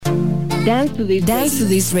Dance to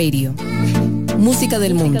This Radio. Música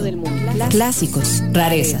del mundo. Clásicos,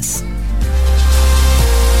 rarezas.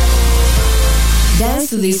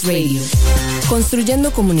 Dance to This Radio.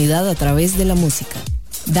 Construyendo comunidad a través de la música.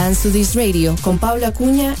 Dance to This Radio con Paula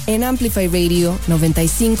Acuña en Amplify Radio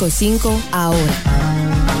 95.5 ahora.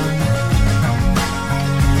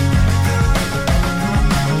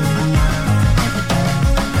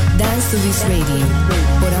 Dance to This Radio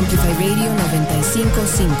por Amplify Radio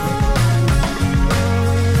 95.5.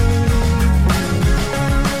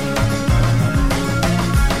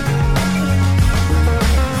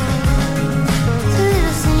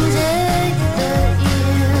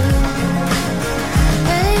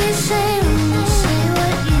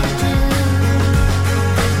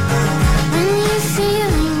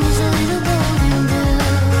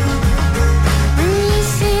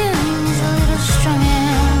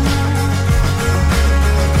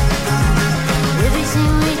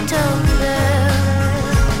 Everything we do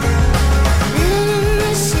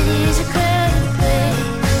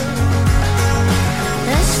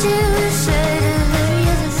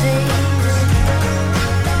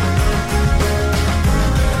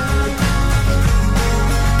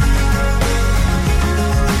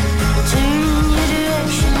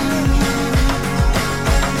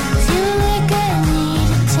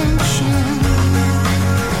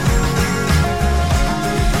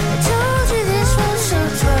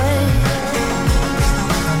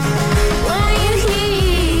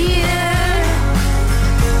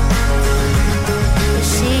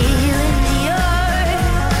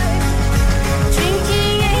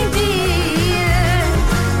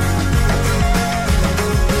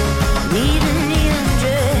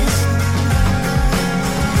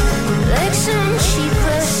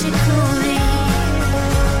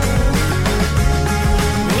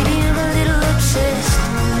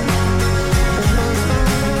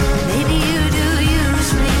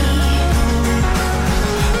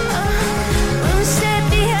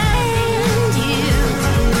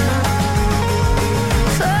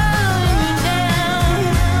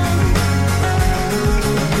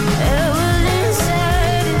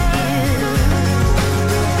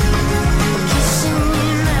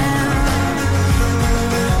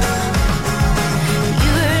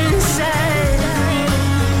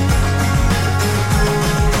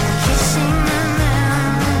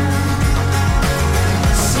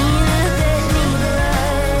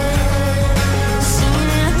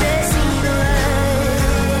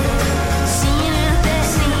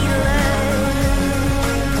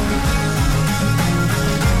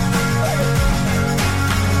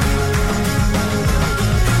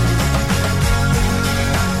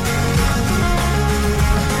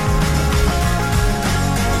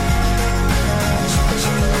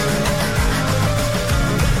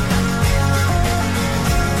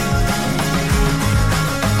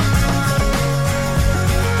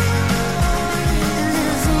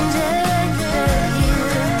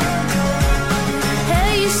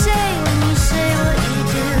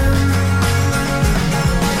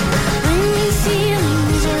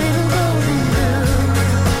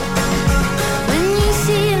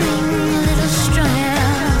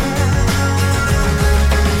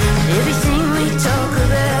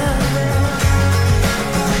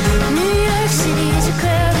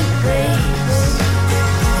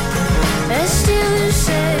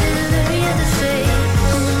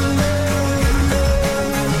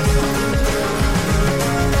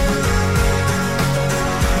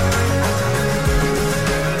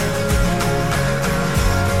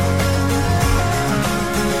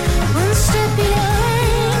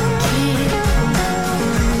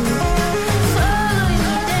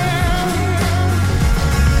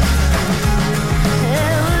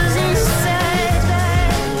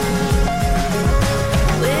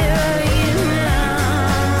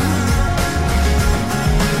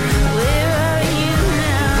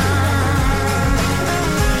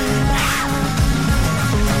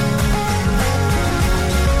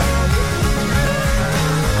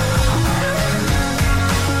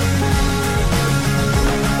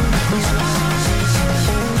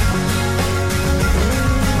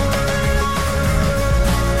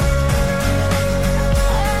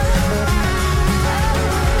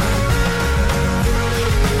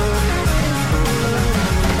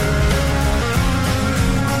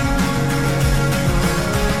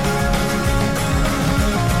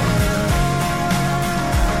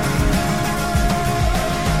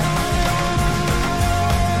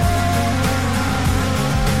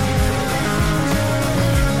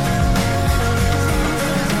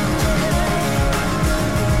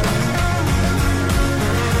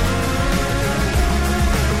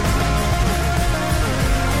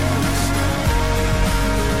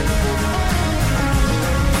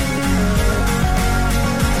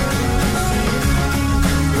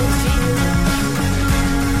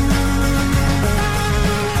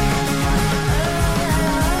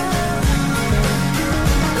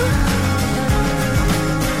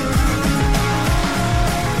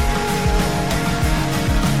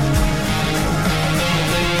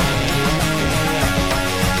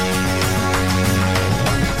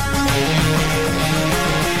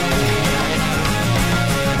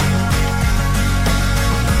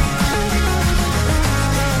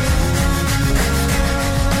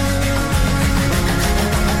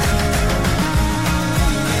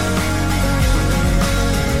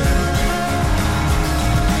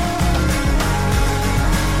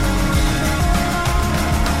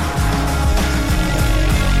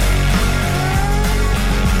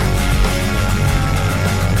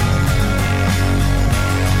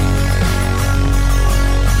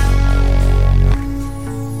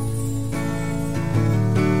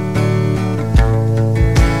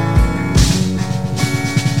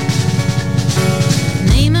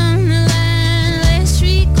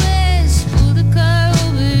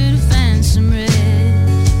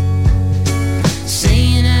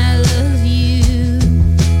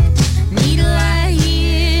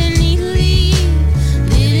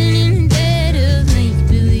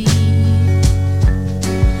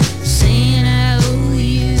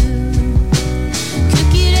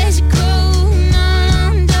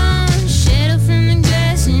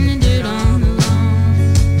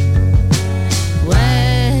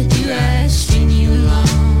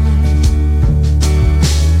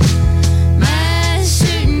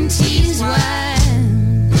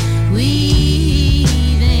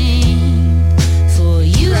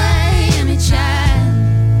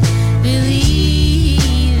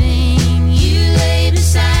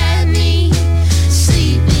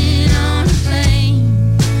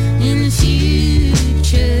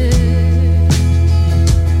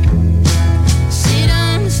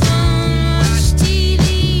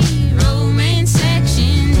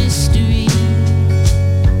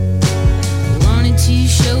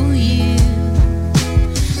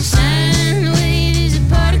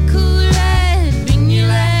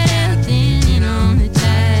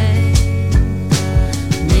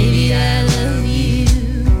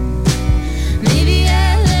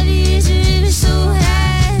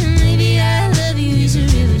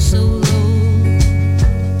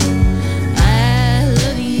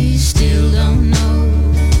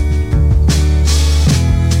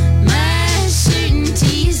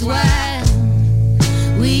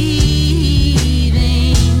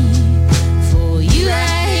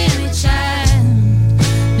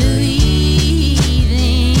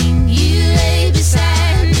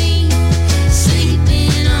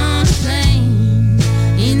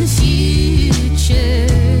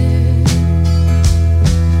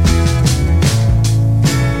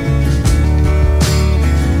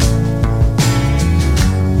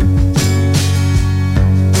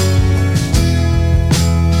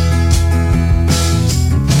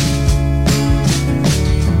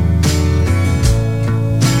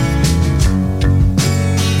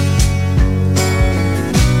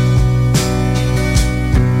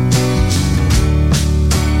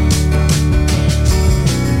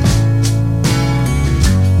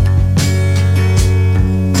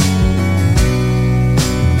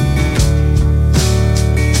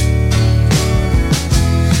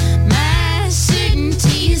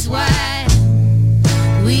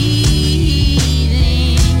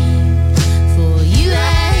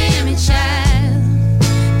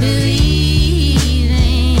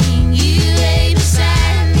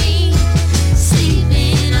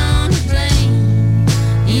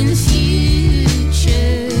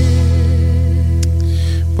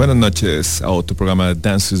Buenas noches a otro programa de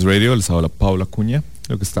Dance Is Radio. Les habla Paula Acuña.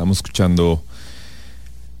 Lo que estábamos escuchando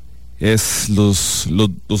es los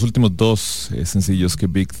últimos dos sencillos que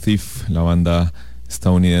Big Thief, la banda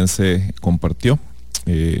estadounidense, compartió.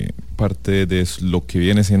 Parte de lo que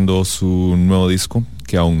viene siendo su nuevo disco,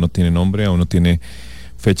 que aún no tiene nombre, aún no tiene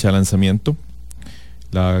fecha de lanzamiento.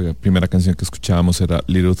 La primera canción que escuchábamos era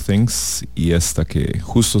Little Things, y esta que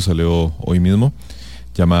justo salió hoy mismo,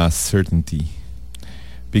 llamada Certainty.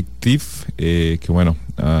 Big Thief, que bueno,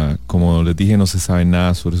 como les dije, no se sabe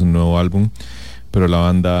nada sobre su nuevo álbum, pero la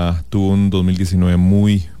banda tuvo un 2019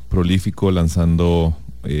 muy prolífico, lanzando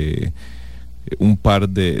un par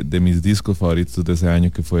de mis discos favoritos de ese año,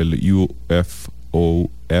 que fue el UFOF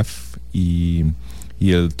y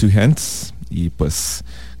el Two Hands, y pues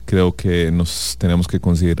creo que nos tenemos que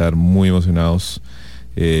considerar muy emocionados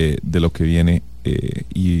de lo que viene,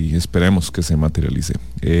 y esperemos que se materialice.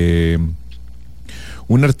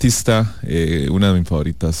 Un artista, una de mis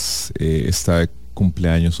favoritas, está de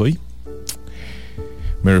cumpleaños hoy.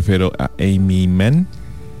 Me refiero a Amy Mann.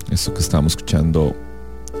 Esto que estábamos escuchando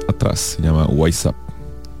atrás se llama Wise Up.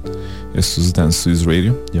 Esto es Dance to This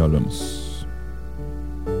Radio. Ya volvemos.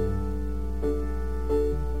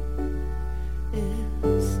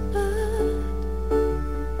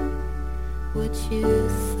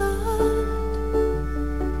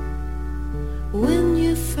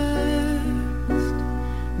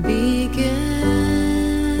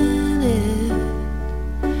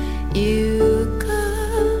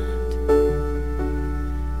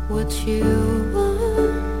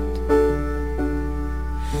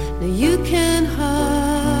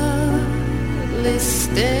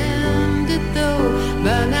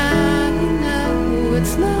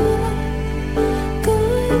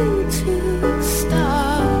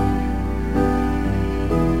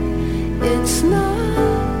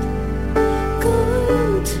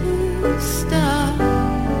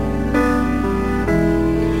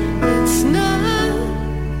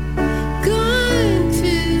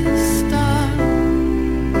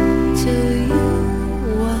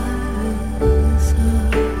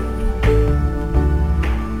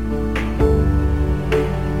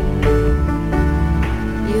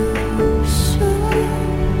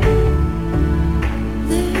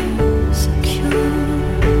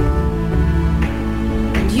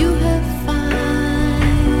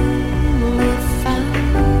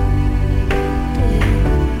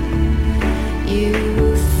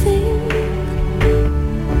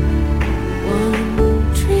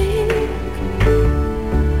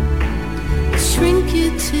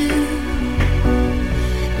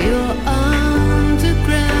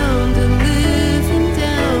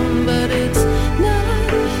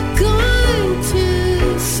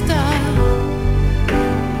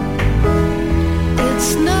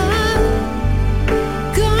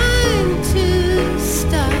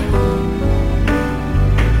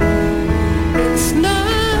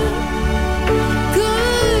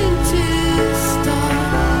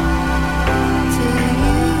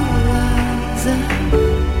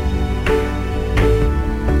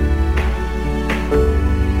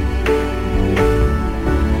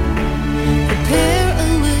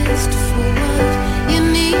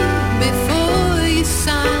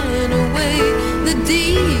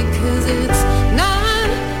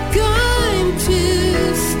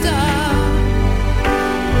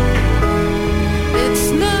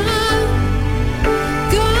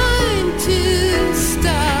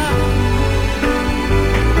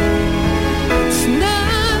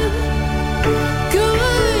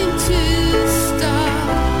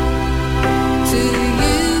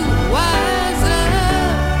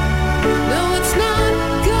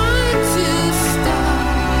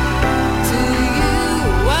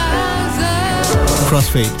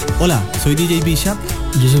 Hola, soy DJ Bishop.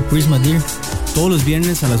 Yo soy Prisma Deer. Todos los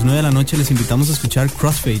viernes a las 9 de la noche les invitamos a escuchar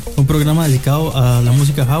Crossfade, un programa dedicado a la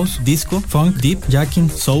música house, disco, funk, deep, jacking,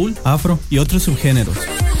 soul, afro y otros subgéneros.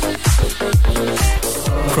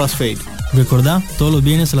 Crossfade. Recordá, todos los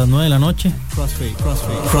viernes a las 9 de la noche.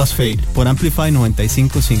 Crossfade por Amplify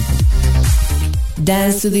 95.5.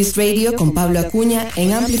 Dance to This Radio con Pablo Acuña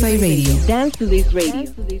en Amplify Radio. Dance to This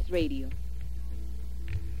Radio.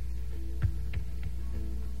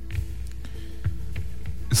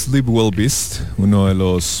 Sleep Well Beast, uno de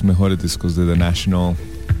los mejores discos de The National,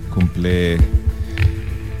 cumple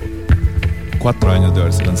 4 años de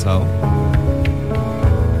haberse lanzado.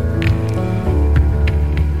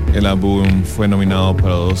 El álbum fue nominado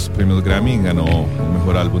para 2 premios Grammy y ganó el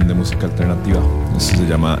mejor álbum de música alternativa. Esto se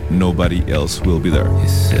llama Nobody Else Will Be There. You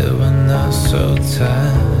said we're not so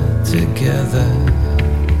tied together.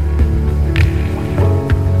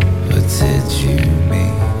 What did you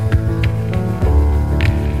mean?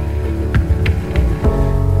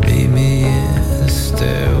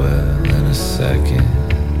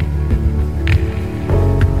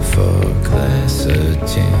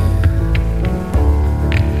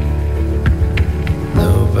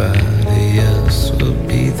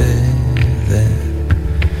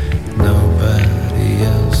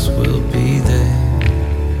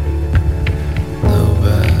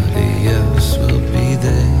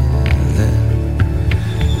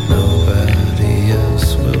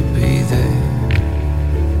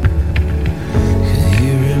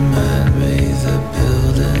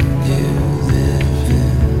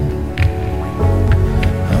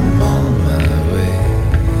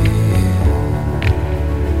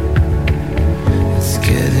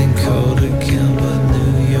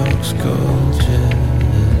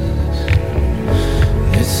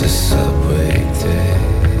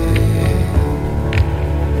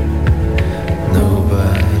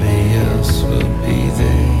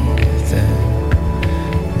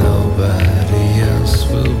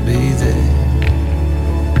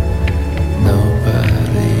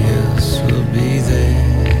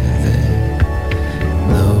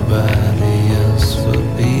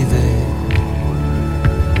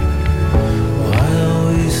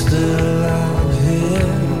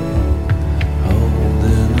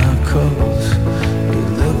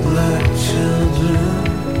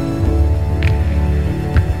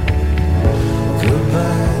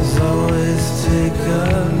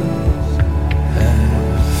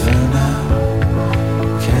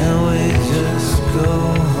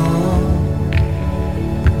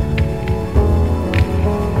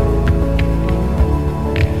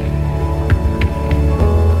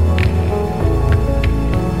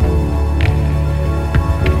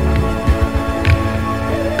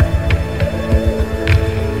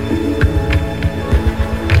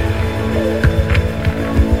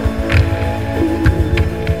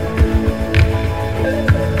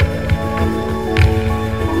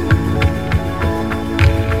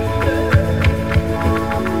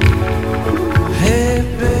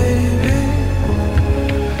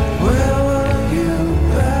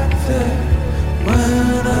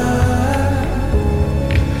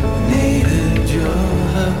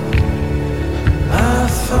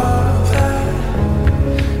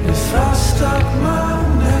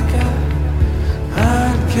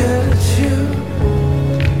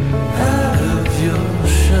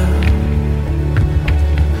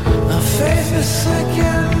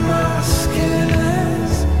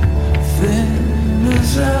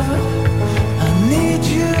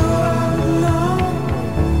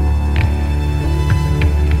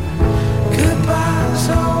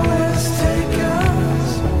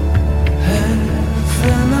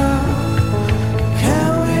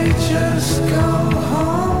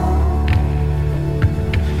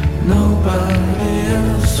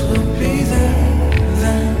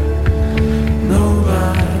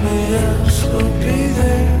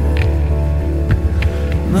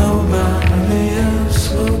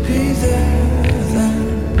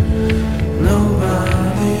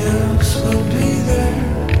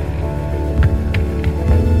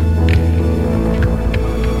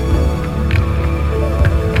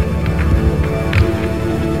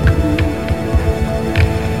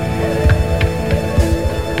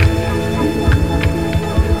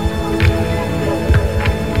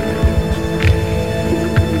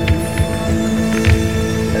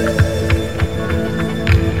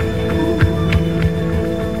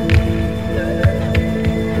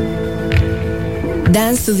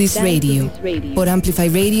 Dance to This Radio, por Amplify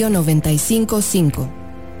Radio 95.5.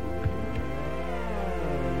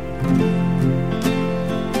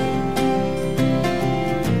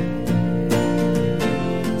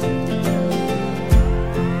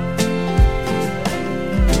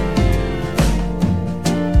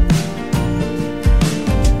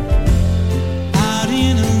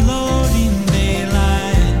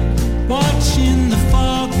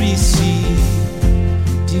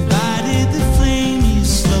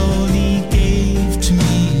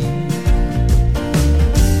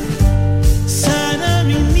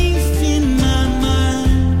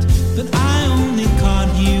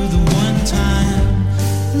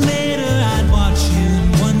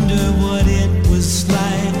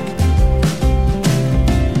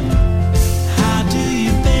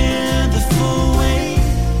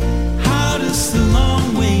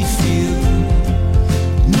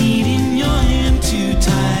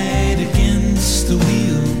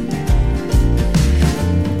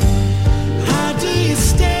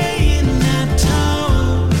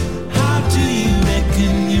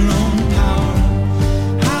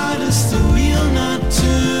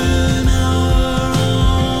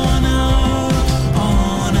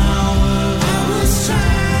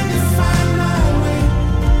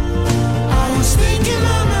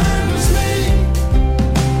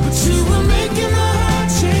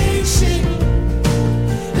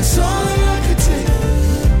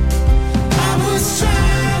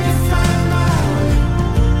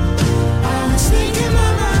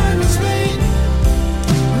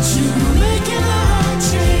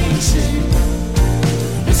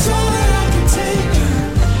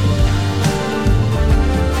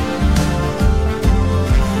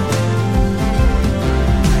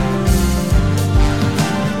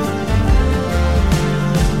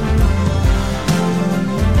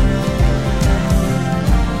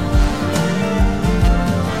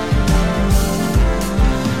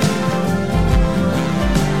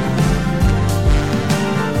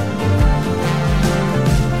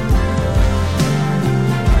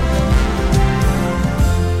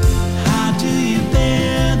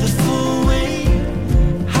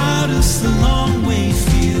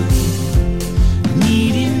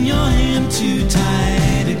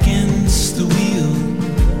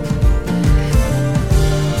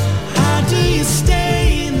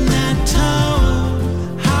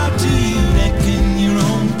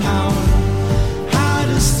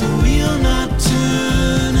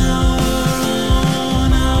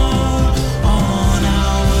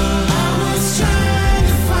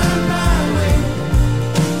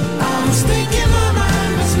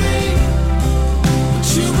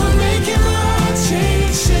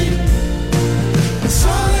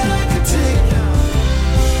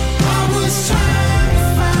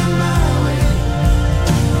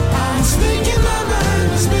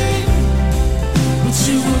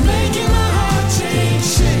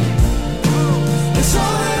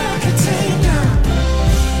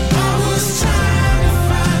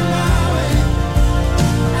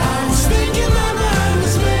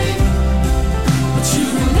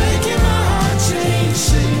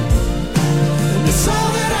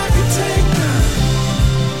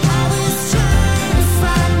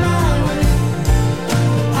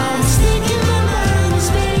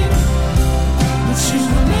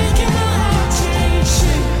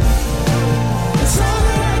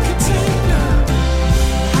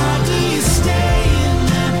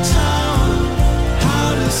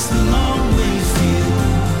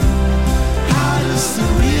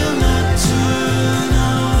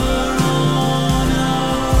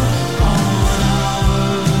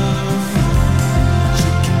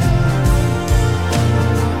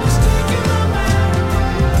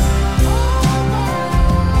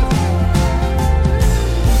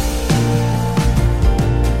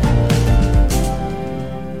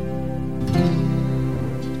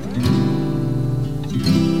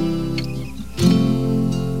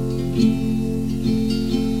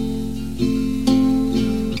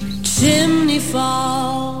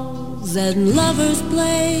 falls and lovers'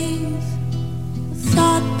 plays.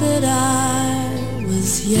 Thought that I was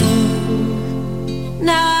young.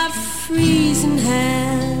 Now I've freezing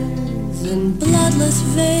hands and bloodless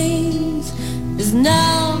veins, as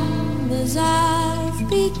numb as I've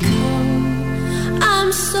become.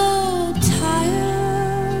 I'm so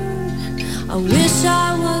tired, I wish I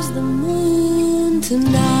was the moon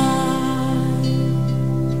tonight.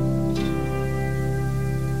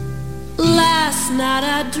 Last night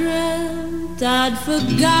I dreamt I'd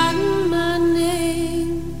forgotten my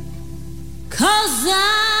name, 'cause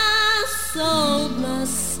I sold my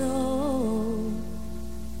soul.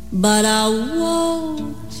 but I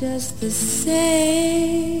won't just the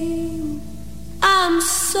same. I'm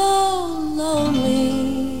so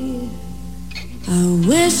lonely. I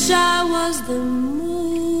wish I was the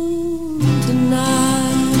moon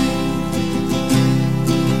tonight.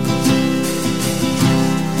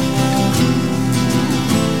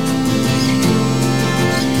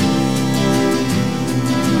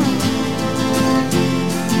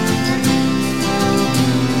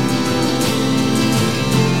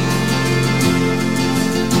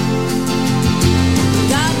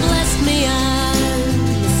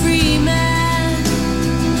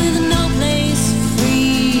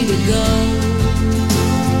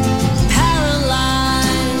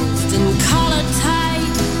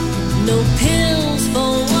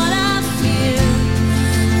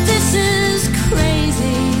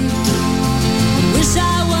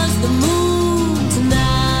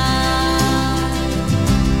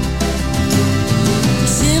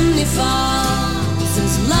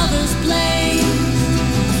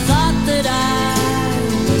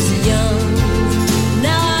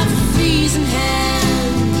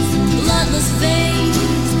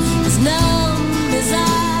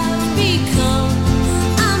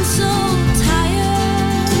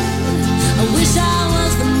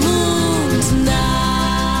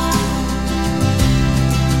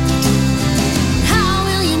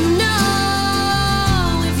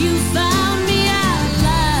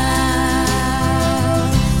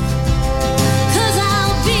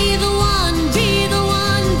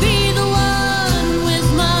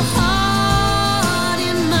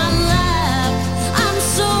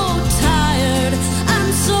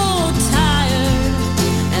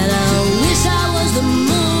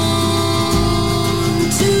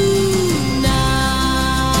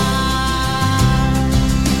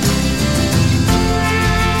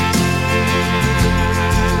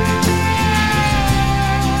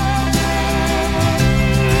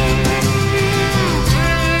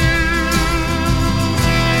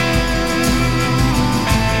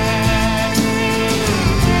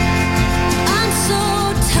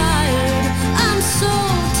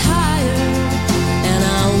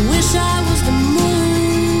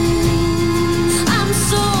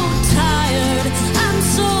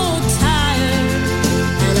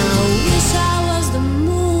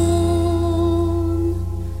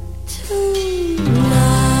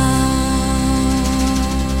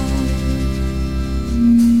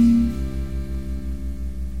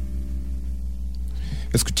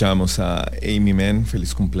 Escuchamos a Amy Mann,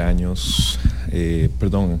 feliz cumpleaños.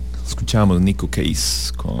 Escuchamos Nico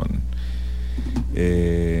Case con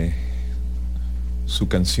su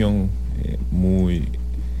canción muy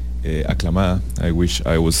aclamada, I Wish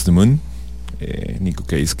I Was the Moon. Nico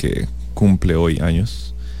Case, que cumple hoy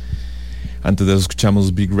años. Antes de eso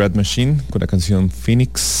escuchamos Big Red Machine con la canción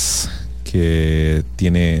Phoenix, que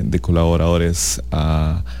tiene de colaboradores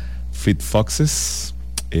a Fleet Foxes,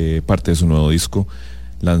 parte de su nuevo disco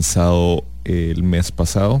lanzado el mes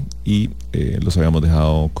pasado, y los habíamos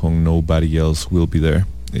dejado con Nobody Else Will Be There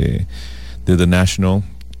de The National,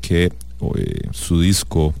 que su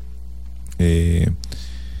disco Sleep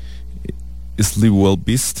Well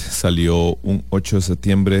Beast salió un 8 de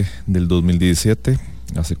septiembre del 2017,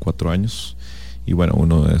 hace 4 años, y bueno,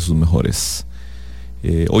 uno de sus mejores.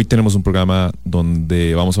 Hoy tenemos un programa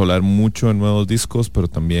donde vamos a hablar mucho de nuevos discos, pero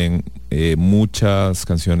también muchas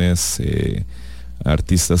canciones,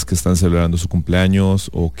 artistas que están celebrando su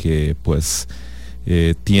cumpleaños o que pues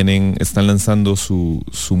están lanzando su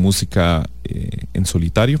música en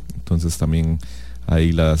solitario. Entonces también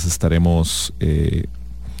ahí las estaremos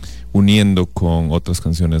uniendo con otras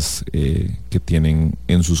canciones que tienen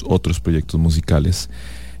en sus otros proyectos musicales.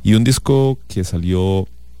 Y un disco que salió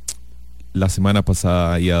la semana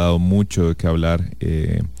pasada y ha dado mucho de qué hablar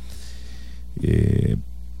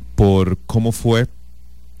por cómo fue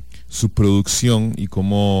su producción y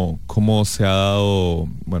cómo se ha dado.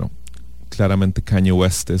 Bueno, claramente Kanye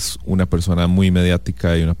West es una persona muy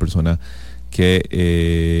mediática y una persona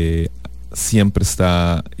que siempre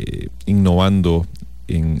está innovando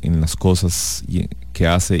en las cosas que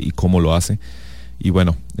hace y cómo lo hace. Y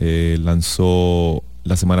bueno, lanzó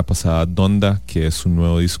la semana pasada Donda, que es un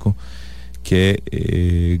nuevo disco que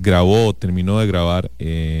terminó de grabar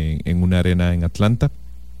en una arena en Atlanta.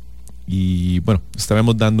 Y bueno,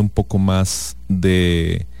 estaremos dando un poco más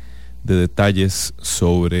de detalles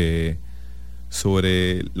sobre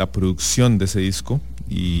la producción de ese disco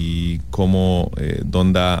y cómo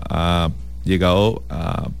Donda ha llegado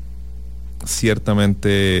a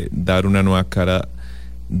ciertamente dar una nueva cara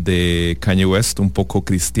de Kanye West, un poco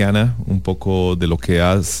cristiana, un poco de lo que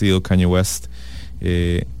ha sido Kanye West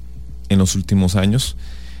en los últimos años.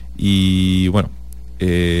 Y bueno,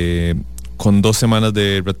 con 2 semanas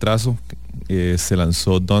de retraso se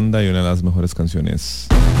lanzó Donda, y una de las mejores canciones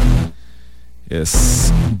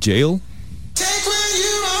es Jail.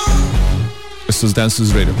 Esto es Dance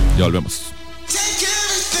This Radio, ya volvemos.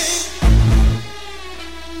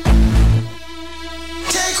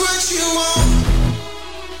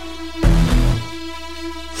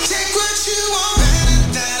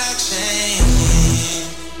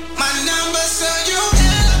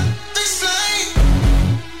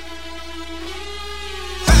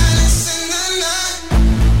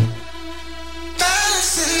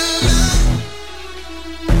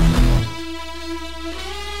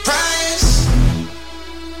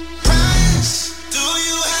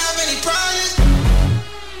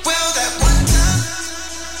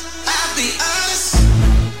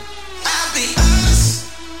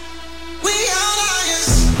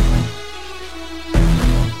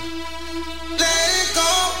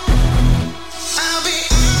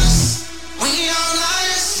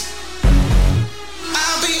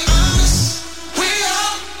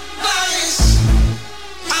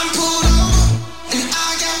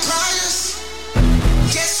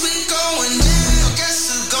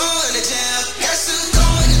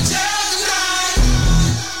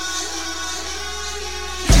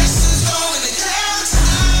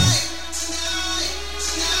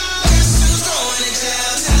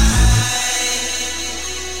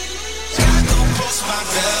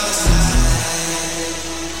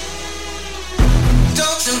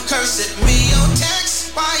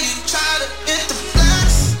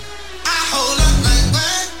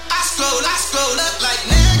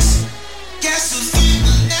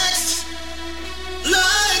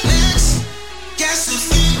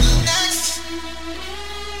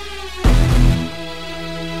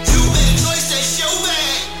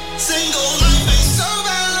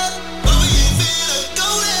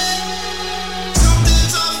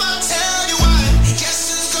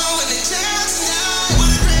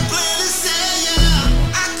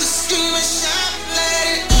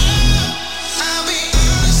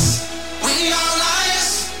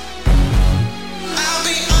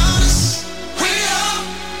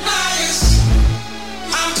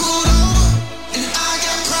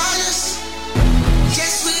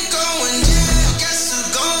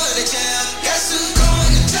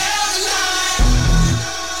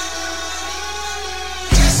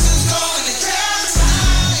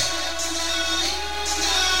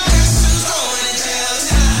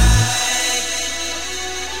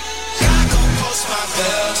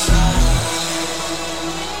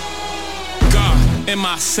 In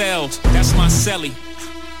my cells, that's my celly.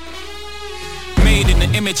 Made in the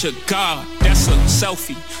image of God, that's a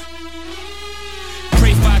selfie.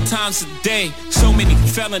 Pray 5 times a day, so many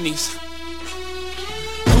felonies.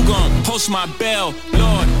 Who gon' post my bell?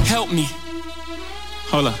 Lord, help me.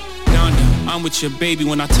 Hold up, Donda, I'm with your baby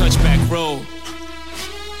when I touch back road.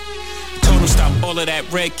 Told him stop all of that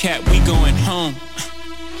red cat, we going home.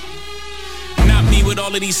 Not me with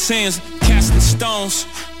all of these sins, casting stones.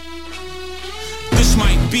 This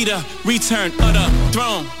might be the return of the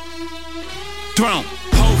throne. Throne,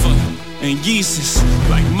 Hova, and Jesus,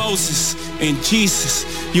 like Moses and Jesus.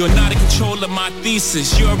 You're not in control of my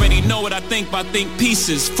thesis. You already know what I think by think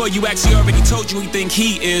pieces. For you actually already told you who you think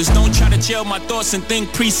he is. Don't try to jail my thoughts and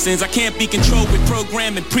think presents. I can't be controlled with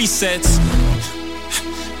programming presets.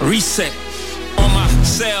 Reset on my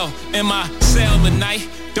cell, in my cell at night.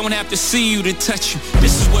 Don't have to see you to touch you.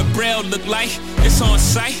 This is what Braille look like. It's on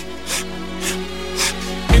sight.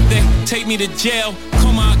 If they take me to jail,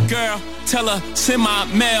 call my girl, tell her send my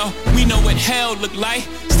mail. We know what hell look like.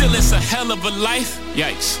 Still it's a hell of a life.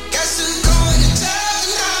 Yikes. Guess who's going to jail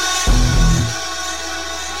tonight?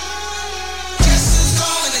 Guess who's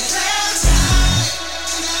going to jail tonight?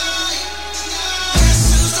 Guess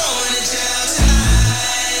who's going to jail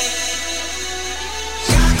tonight?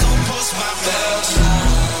 Gotta go post my bell tonight.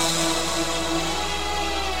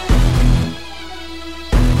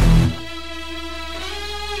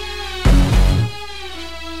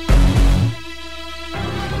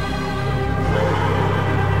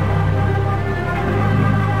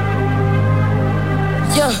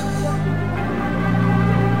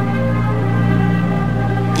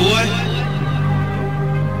 Boy,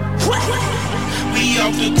 we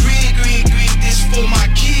off the grid, this for my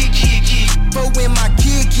kid. For when my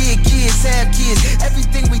kids have kids,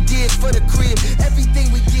 everything we did for the crib,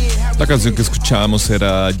 everything we did. La canción que escuchábamos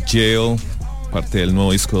era Jail, parte del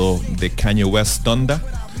nuevo disco de Kanye West, Donda,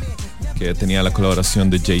 que tenía la colaboración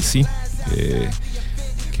de Jay-Z,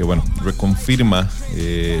 que bueno, reconfirma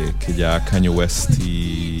que ya Kanye West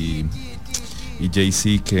y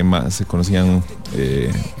Jay-Z, que más se conocían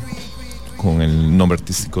con el nombre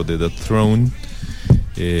artístico de The Throne.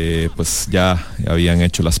 Pues ya habían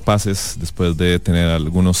hecho las paces después de tener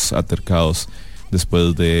algunos altercados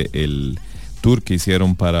después del tour que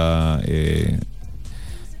hicieron para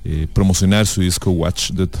promocionar su disco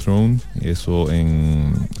Watch the Throne, eso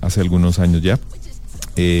hace algunos años ya.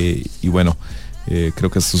 Y bueno, creo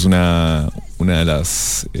que esto es una de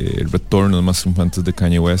las retornos más triunfantes de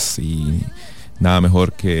Kanye West, y nada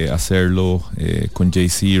mejor que hacerlo con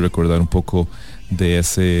Jay-Z, recordar un poco de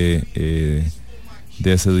ese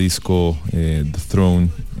disco The Throne,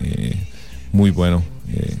 muy bueno,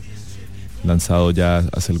 lanzado ya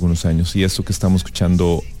hace algunos años. Y esto que estamos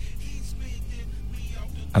escuchando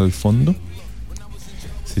al fondo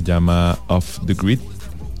se llama Off the Grid,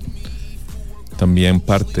 también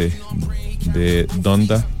parte de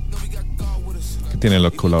Donda, que tiene la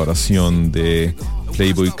colaboración de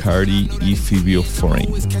Playboy Cardi y Phoebe Foreign. I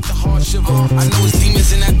know it's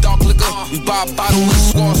demons in that dark liquor. We buy a bottle with a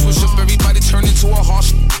squad, switch up. Everybody turn into a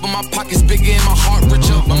harsh. But my pocket's bigger and my heart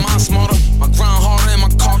richer. My mind smarter, my grind harder and my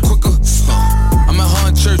car quicker. I'm at her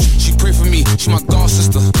in church, she pray for me. She my god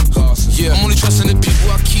sister. Yeah, I'm only trusting the people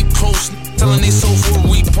I keep close. Telling they sold for a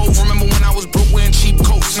repo. Remember when I was broke wearing cheap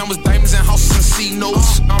coats, and I was diamonds and houses and C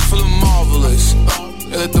notes. I'm feeling marvelous.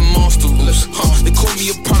 They let the monster loose. They call me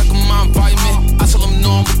a product of my environment. I tell them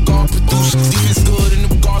no, I'm a God produce. Defense good and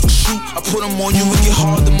the guards can shoot. I put them on you and get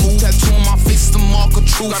hard to move. Tattoo on my face is the mark of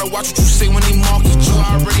truth. Gotta watch what you say when they market you.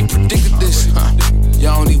 I already predicted this.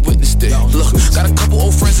 Y'all only witnessed it. Look, got a couple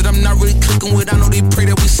old friends that I'm not really clicking with. I know they pray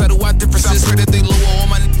that we settle our differences. Pray that they lower all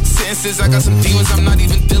my sentences. I got some demons I'm not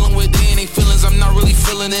even dealing with. They ain't they feelings I'm not really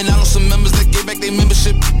feeling it. I know some members that gave back their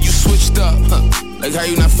membership. You switched up. Like how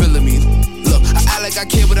you not feeling me? Look, I act like I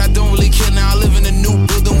care, but I don't really care. Now I live in a new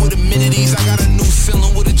building with amenities. I got a new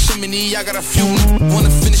ceiling with a chimney. I got a few wanna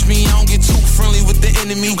finish me. I don't get too friendly with the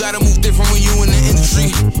enemy. You gotta move different when you in the industry.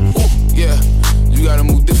 Ooh, yeah, you gotta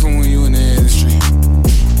move different when you in the industry.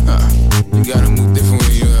 You gotta move different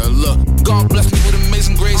when you look. God bless me with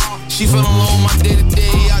amazing grace. She fell alone my day to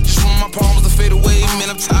day. I just want my problems to fade away. Man,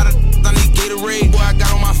 I'm tired of I need Gatorade. Boy, I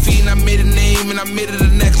got on my feet and I made a name and I made it a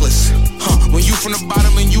necklace. When you from the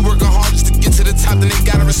bottom and you working hard just to get to the top, then they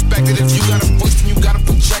gotta respect it. If you got a voice, then you gotta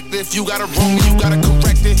project it. If you got a wrong, then you gotta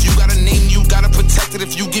correct it. If you got a name, you gotta protect it.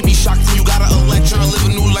 If you get me shocked, then you gotta elect her and live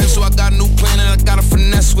a new life. So I got a new plan and I gotta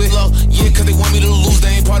finesse with love. Yeah, cause they want me to lose,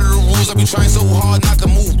 they ain't part of the rules. I be trying so hard not to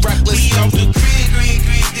move reckless. We off the grid,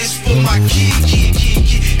 this for my kid.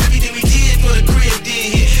 Everything we did for the crib,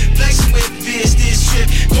 did hit. Flexing with this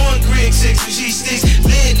trip. Going grid, 6 with G-sticks.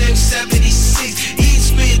 Lit them 76.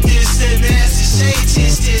 Each with this and that's the same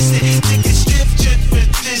this. Take a strip for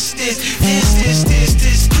this.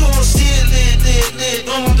 You gon' still lit.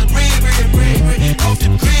 On the grid. Off the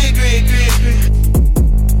grid.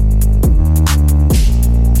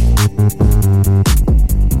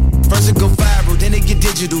 First it go viral, then it get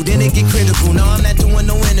digital, then it get critical. No, I'm not doing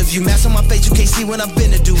no interview. Mask on my face, you can't see what I'm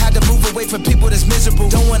finna do. Had to move away from people that's miserable.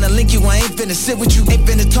 Don't wanna link you, I ain't finna sit with you. Ain't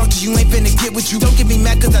finna talk to you, ain't finna get with you. Don't get me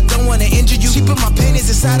mad cause I don't wanna injure you. She put my paintings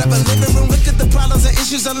inside of a living room. Look at the problems and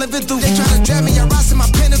issues I'm living through. They tryna drag me, I rise to my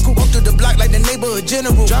pinnacle. Walk through the block like the neighborhood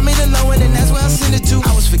general. Drop me the low end and that's where I send it to.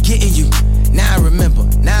 I was forgetting you. Now I remember.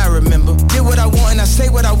 Did what I want and I say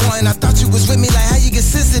what I want. And I thought you was with me, like how you get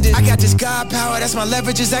sensitive. I got this God power, that's my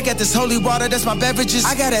leverages. I got this holy water, that's my beverages.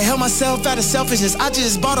 I gotta help myself out of selfishness. I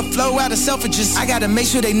just bought a flow out of selfishness. I gotta make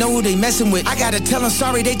sure they know who they messing with. I gotta tell them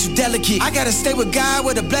sorry, they too delicate. I gotta stay with God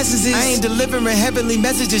where the blessings is. I ain't delivering heavenly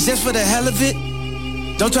messages just for the hell of it.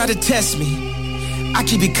 Don't try to test me. I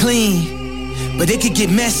keep it clean, but it could get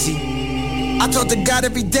messy. I talk to God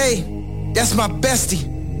every day, that's my bestie.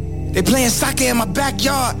 They playing soccer in my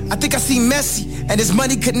backyard. I think I see Messi, and this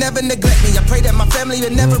money could never neglect me. I pray that my family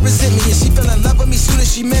would never resent me, and she fell in love with me soon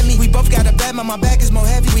as she met me. We both got a bad, but my back is more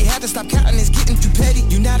heavy. We had to stop counting, it's getting too petty.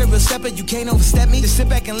 You not a real stepper, you can't overstep me. Just sit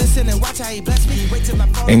back and listen and watch how he bless me. Wait till I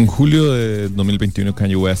fall. En julio de 2021,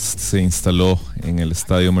 Kanye West se instaló en el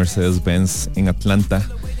estadio Mercedes-Benz en Atlanta,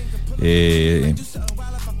 en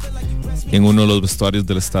uno de los vestuarios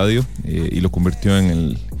del estadio, y lo convirtió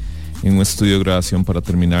en un estudio de grabación para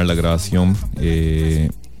terminar la grabación de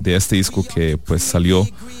este disco que pues salió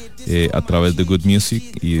a través de Good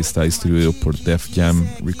Music y está distribuido por Def Jam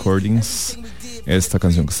Recordings. Esta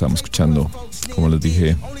canción que estamos escuchando, como les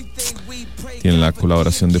dije, tiene la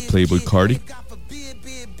colaboración de Playboy Cardi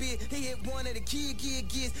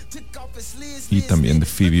y también de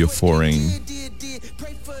Phoebe Foreign.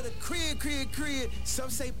 Some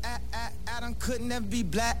say Adam could never be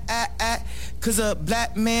black, cause a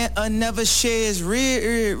black man never shares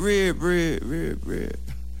rib.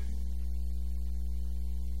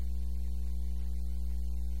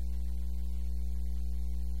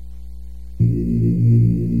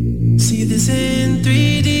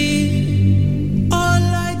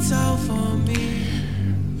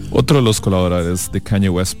 Otro de los colaboradores de Kanye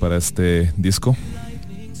West para este disco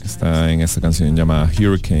está en esta canción llamada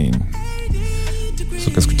Hurricane.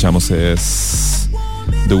 Eso que escuchamos es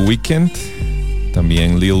The Weeknd,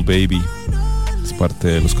 también Lil Baby es parte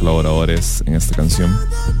de los colaboradores en esta canción.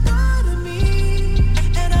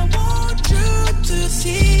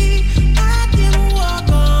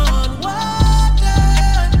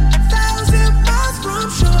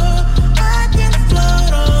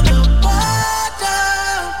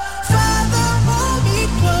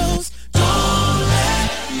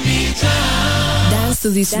 To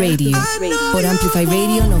This Radio por Amplify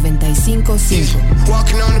Radio 95.5.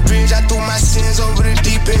 Walking on the bridge, I threw my sins over the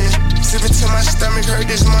deep end. Sipping till my stomach hurt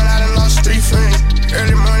this month, I done lost 3 friends.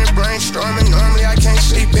 Early morning brainstorming, normally I can't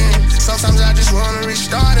sleep in. Sometimes I just wanna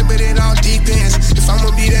restart it, but it all depends. If I'ma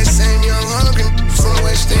be that same young hungry from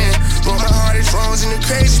West End. But my heart is frozen, the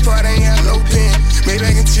crazy part ain't have no pen.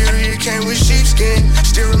 Maybach interior came with sheepskin.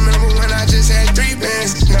 Still remember when I just had 3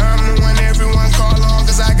 bands. Now I'm the one everyone call on,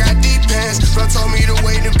 cause I got deep pants. Bro told me the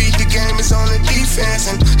way to beat the game is on the defense.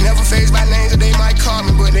 And never phased by names that they might call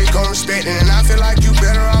me, but they gon' respect it. And I feel like you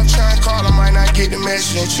better off trying to call, I might not get the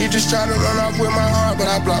message. And she just tried to run off with my heart, but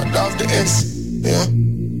I blocked off the X. Yeah.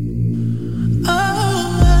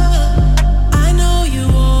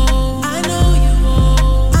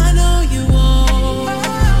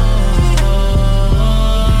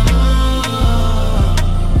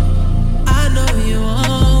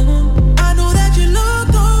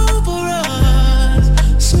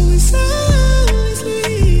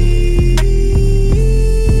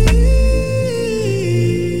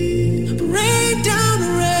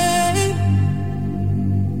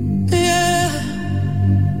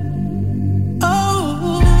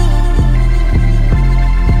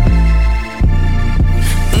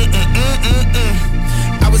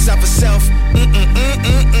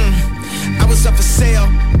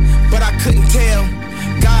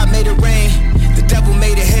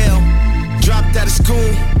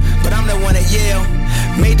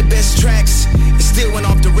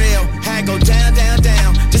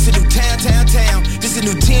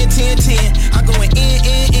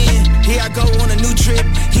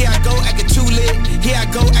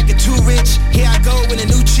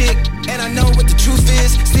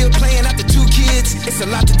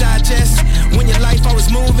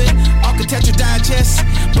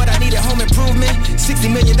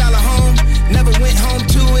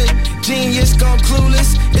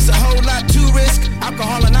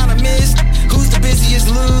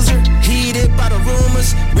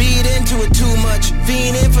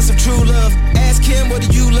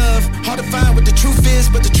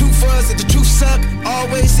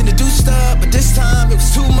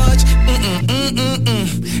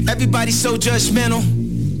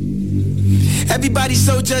 Everybody's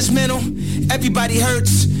so judgmental. Everybody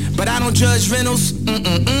hurts, but I don't judge rentals.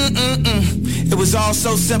 It was all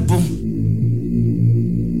so simple.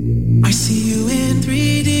 I see you in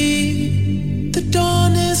 3D. The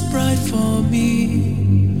dawn is bright for me.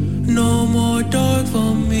 No more dark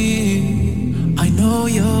for me. I know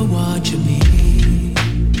you're watching me.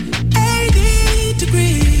 80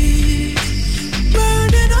 degrees,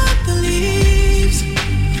 burning up the leaves.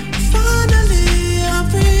 Finally I'm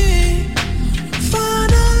free.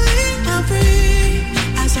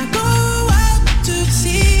 As I go out to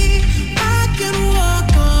sea, I can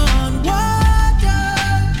walk on water.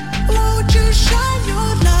 Won't you shine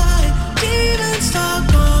your light, demons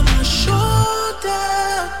stuck on my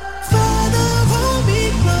shoulder. Father, hold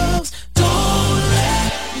me close, don't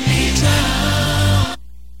let me drown.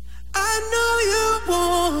 I know you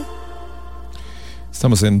won't.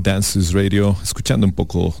 Estamos en Dance This Radio, escuchando un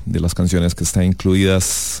poco de las canciones que están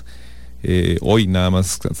incluidas. Hoy nada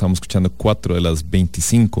más estamos escuchando 4 de las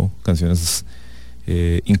 25 canciones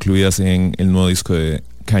incluidas en el nuevo disco de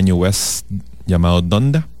Kanye West llamado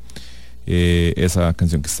Donda. Esa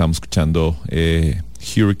canción que estamos escuchando,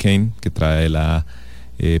 Hurricane, que trae la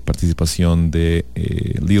participación de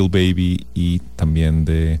Lil Baby y también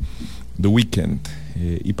de The Weeknd.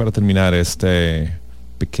 Y para terminar este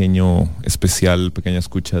pequeña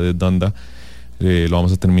escucha de Donda, lo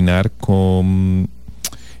vamos a terminar con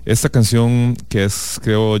esta canción que es,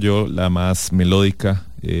 creo yo, la más melódica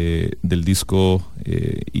del disco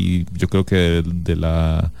y yo creo que de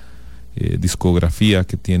la discografía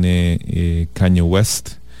que tiene Kanye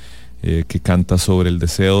West, que canta sobre el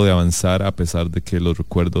deseo de avanzar a pesar de que los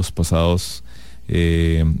recuerdos pasados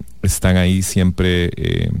están ahí siempre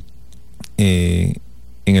en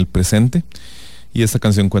el presente. Y esta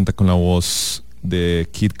canción cuenta con la voz de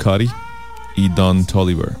Kid Cudi y Don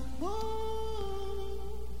Toliver.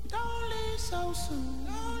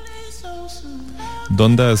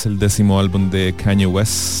 Donda es el 10º álbum de Kanye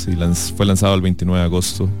West y fue lanzado el 29 de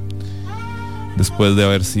agosto. Después de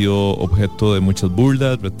haber sido objeto de muchas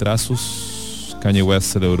burlas, retrasos, Kanye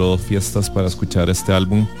West celebró 2 fiestas para escuchar este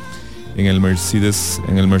álbum en el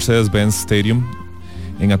Mercedes-Benz Stadium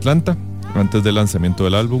en Atlanta antes del lanzamiento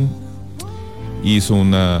del álbum. Hizo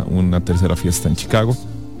una tercera fiesta en Chicago.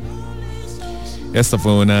 Esta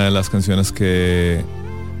fue una de las canciones que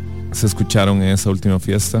se escucharon en esa última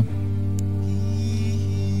fiesta.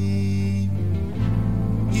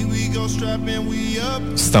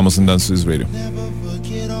 Estamos en Dance to This Radio.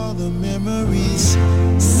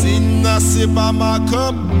 Sitting, I sit by my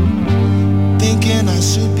cup, thinking I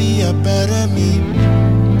should be a better me.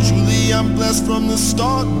 Truly, I'm blessed from the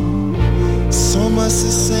start. So much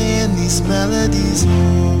to say in these melodies.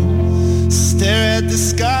 Oh, stare at the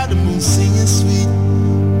sky, the moon singing sweet.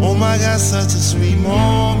 Oh my God, such a sweet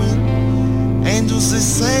moment. Angels, they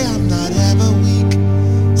say I'm not ever weak.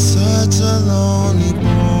 Such a lonely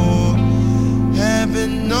boy.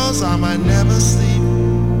 Heaven knows I might never sleep.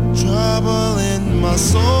 Trouble in my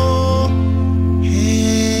soul.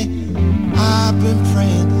 Hey, I've been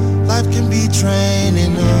praying. Life can be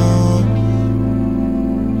draining. Oh,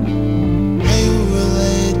 hey, who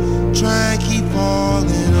relate? Try and keep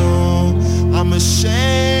holding on. I'm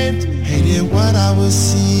ashamed. Hated what I would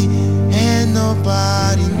see, and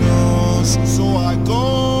nobody knows. So I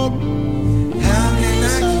go. How can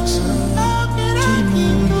I get to the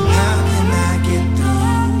moon? How can I get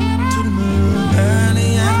through to the moon?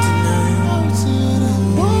 Early afternoon.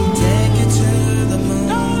 Take it to the moon.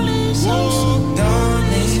 Don't leave so soon. Don't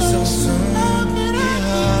leave so soon. How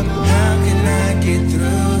can I get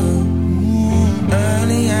through?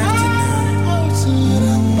 Early afternoon.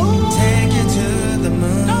 Take it to the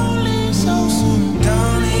moon. Don't leave so soon.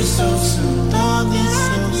 Don't leave so soon. Don't leave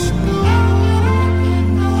so soon.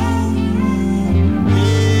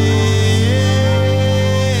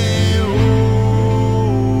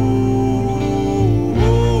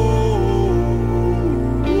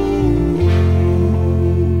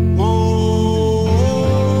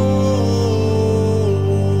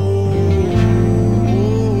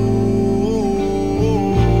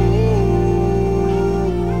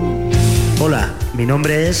 Hola, mi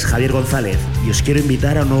nombre es Javier González y os quiero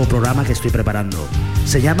invitar a un nuevo programa que estoy preparando.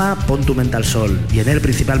 Se llama Pon tu mente al sol y en él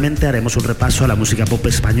principalmente haremos un repaso a la música pop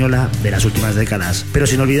española de las últimas décadas, pero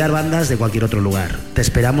sin olvidar bandas de cualquier otro lugar. Te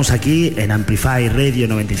esperamos aquí en Amplify Radio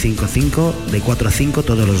 95.5 de 4 a 5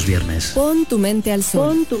 todos los viernes. Pon tu mente al sol.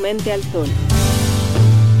 Pon tu mente al sol.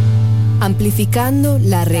 Amplificando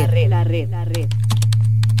la red.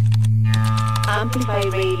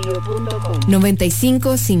 AmplifyRadio.com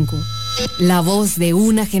 95.5. La voz de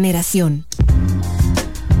una generación.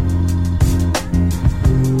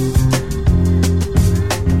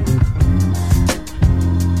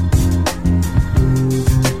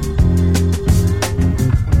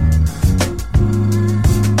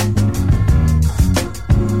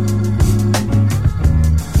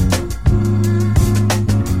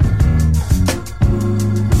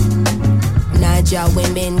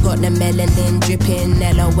 Women got the melanin dripping,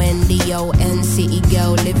 L-O-N-D-O-N, city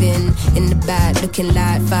girl living in the back looking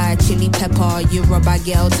like fire chili pepper. Yoruba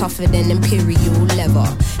girl tougher than imperial leather.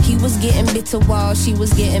 He was getting bitter while she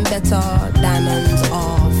was getting better. Diamonds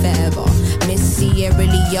are forever. Miss Sierra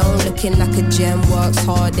Leone looking like a gem. Works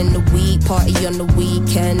hard in the week, party on the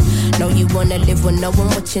weekend. Know you wanna live with no one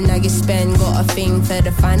watching how you spend. Got a thing for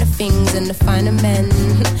the finer things and the finer men.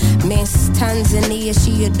 Miss Tanzania,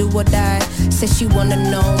 she a do or die. Says she wanna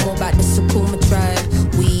know more about the Sukuma tribe.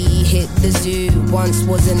 We hit the zoo, once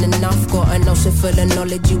wasn't enough. Got an ocean full of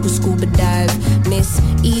knowledge, you could scuba dive. Miss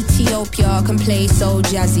Ethiopia can play so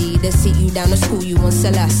jazzy. They sit you down to school, you want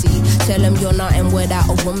Selassie. Tell them you're nothing without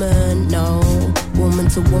a woman, no. Woman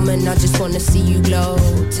to woman, I just wanna see you glow.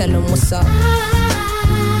 Tell them what's up.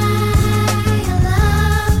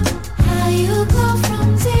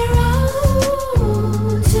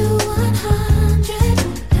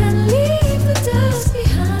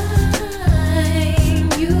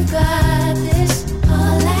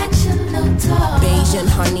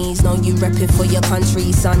 Honeys, know you repping for your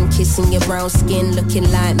country. Sun kissing your brown skin, looking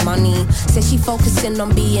like money. Says she focusing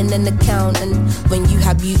on being an accountant. When you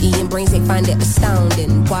have beauty and brains, they find it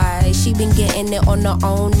astounding. Why? She been getting it on her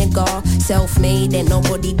own, nigga. Self-made, ain't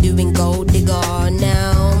nobody doing gold digger.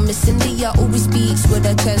 Now, Miss India always speaks with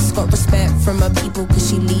her chest. Got respect from her people cause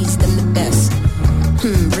she leads them the best.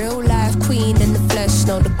 Real life queen in the flesh.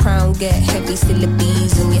 Know the crown get heavy, still the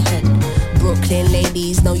bees on your head. Brooklyn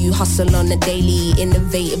ladies, know you hustle on the daily.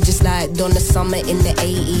 Innovative just like Donna Summer in the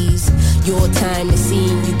 80s. Your time is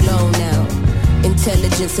seeing you glow now.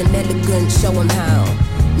 Intelligence and elegance, show 'em how.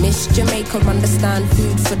 Miss Jamaica understand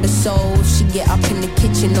food for the soul. She get up in the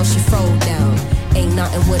kitchen or she throw down. Ain't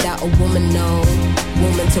nothing without a woman, no.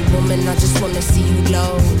 Woman to woman, I just wanna see you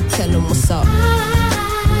glow. Tell 'em what's up.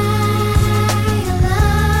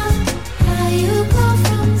 You go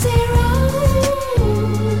from 0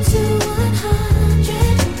 to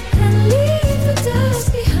 100 and leave the dust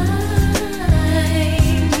behind.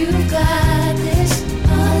 You got this,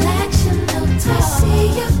 all action, no time. I see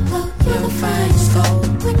you glow, you'll find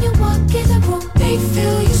gold. When you walk in the room, They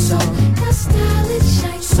feel your soul. your style it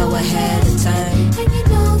shines So ahead of time. and you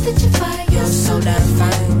know that you're fine. You're so damn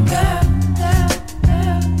fine, girl.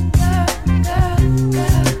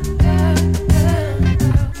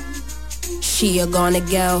 She a gonna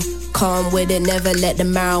girl, calm with it, never let the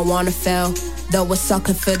marijuana fail. Though a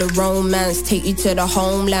sucker for the romance, take you to the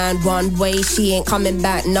homeland. One way, she ain't coming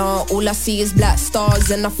back, nah. All I see is black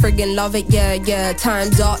stars and I friggin' love it, yeah, yeah.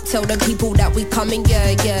 Time's up, tell the people that we coming,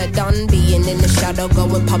 yeah, yeah. Done being in the shadow,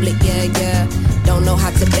 going public, yeah, yeah. Don't know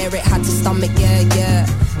how to bear it, how to stomach, yeah, yeah.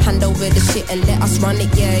 Hand over the shit and let us run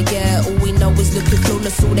it, yeah, yeah. All we know is looking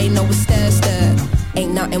clueless, all they know is stare, stare.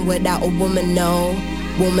 Ain't nothing without a woman, no.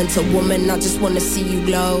 Woman to woman, I just wanna see you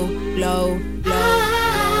glow, glow, glow.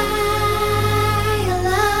 I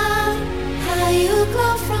love how you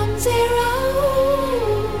go from 0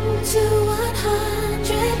 to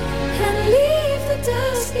 100 and leave the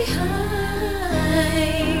dust behind.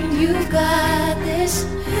 You got this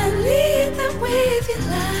and lead them with your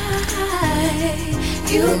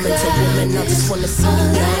life. You Woman got to woman, I just wanna see you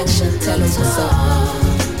all glow. action, Tell 'em what's up.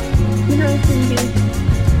 You know, Cindy,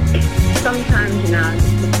 sometimes, you know, I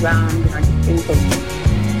just look around and I just think of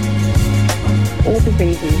all the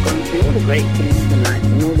things we've gone through, all the great things in life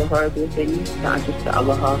and all the horrible things that are just the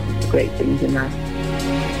other half of the great things in life.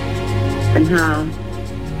 And how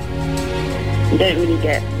you don't really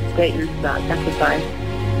get greatness without sacrifice.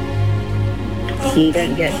 You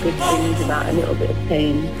don't get good things without a little bit of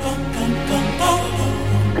pain.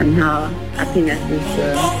 And how happiness is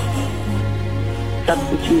the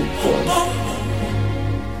substitute for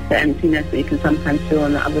the emptiness that you can sometimes feel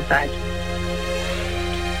on the other side.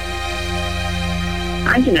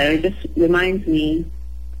 And you know, it just reminds me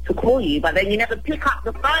to call you, but then you never pick up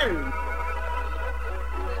the phone.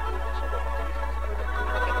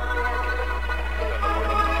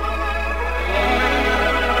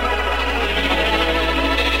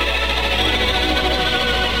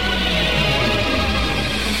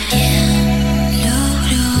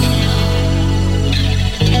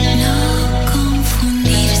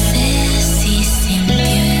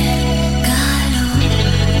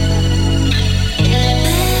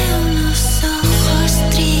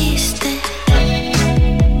 Tristes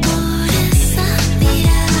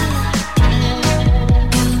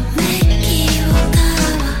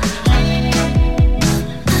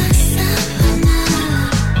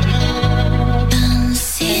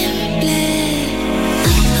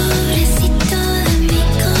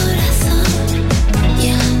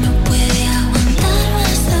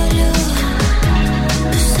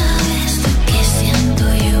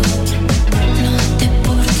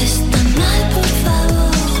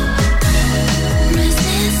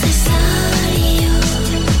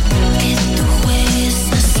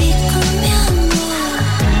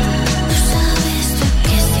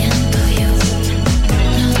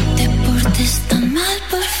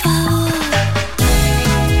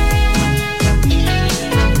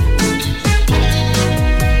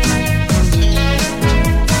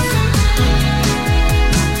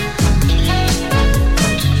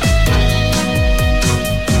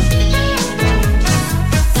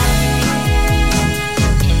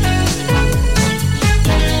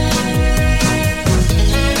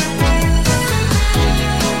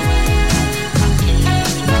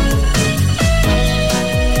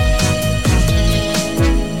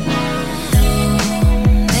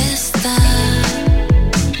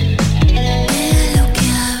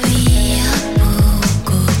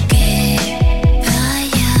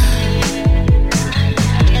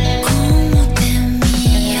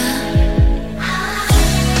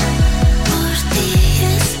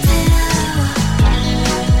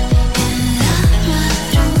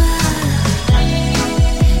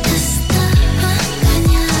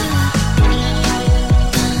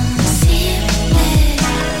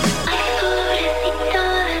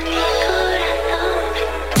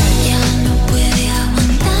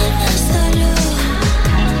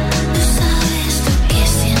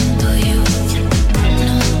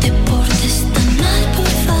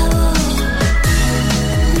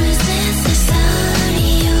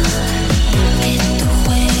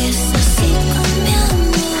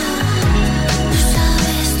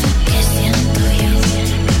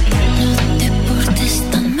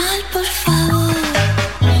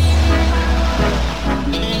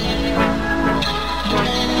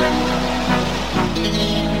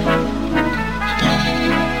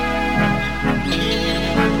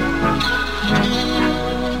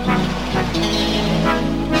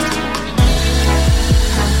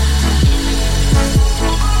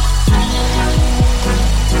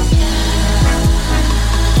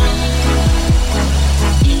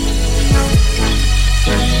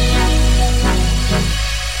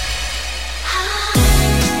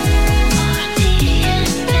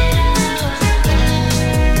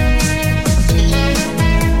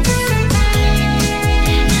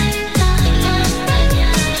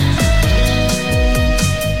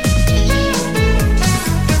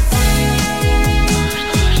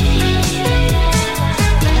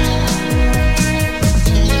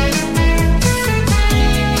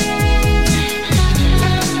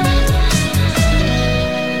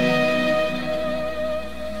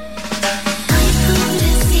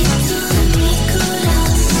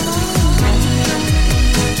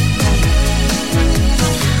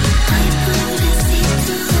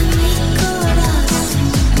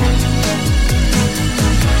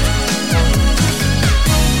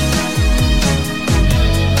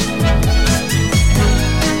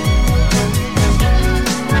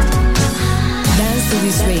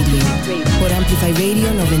Radio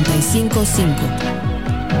 95.5.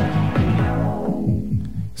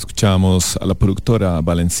 Escuchábamos a la productora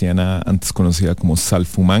valenciana antes conocida como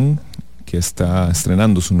Salfumán, que está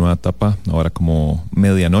estrenando su nueva etapa ahora como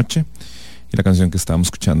Medianoche. Y la canción que estábamos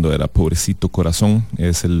escuchando era Pobrecito Corazón.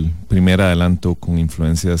 Es el primer adelanto con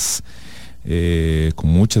influencias, con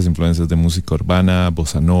muchas influencias de música urbana,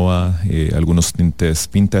 bossa nova, algunos tintes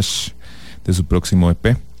vintage de su próximo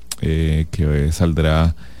EP, que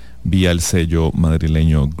saldrá vía el sello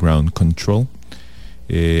madrileño Ground Control.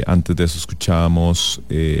 Antes de eso escuchábamos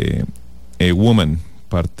A Woman,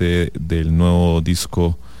 parte del nuevo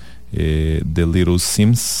disco de Little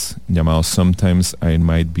Sims llamado Sometimes I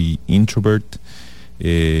Might Be Introvert,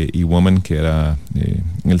 y Woman, que era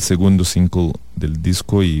el segundo single del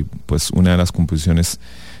disco y pues una de las composiciones,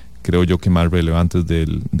 creo yo, que más relevantes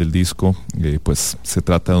del disco. Pues se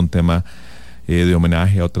trata de un tema de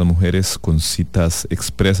homenaje a otras mujeres con citas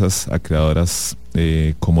expresas a creadoras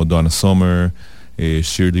como Donna Summer,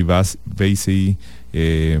 Shirley Bassey,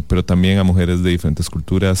 pero también a mujeres de diferentes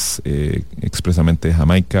culturas, expresamente de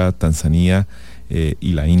Jamaica, Tanzania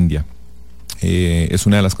y la India. Es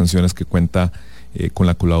una de las canciones que cuenta con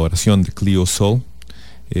la colaboración de Cleo Sol,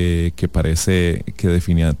 que parece que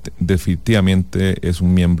definitivamente es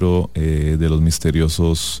un miembro de los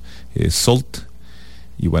misteriosos Salt.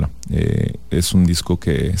 Y bueno, es un disco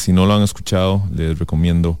que, si no lo han escuchado, les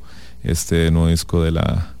recomiendo este nuevo disco de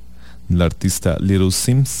la artista Little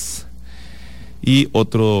Sims. Y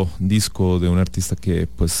otro disco de un artista que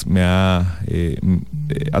pues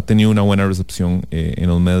ha tenido una buena recepción en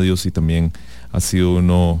los medios y también ha sido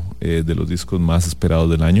uno de los discos más esperados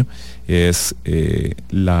del año, es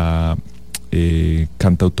la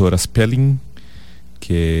cantautora Spelling,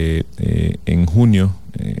 que en junio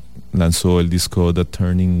lanzó el disco The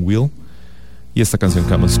Turning Wheel, y esta canción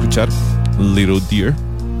que vamos a escuchar, Little Deer,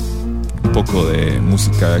 un poco de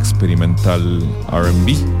música experimental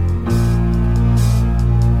R&B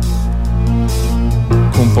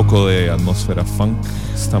con un poco de atmósfera funk.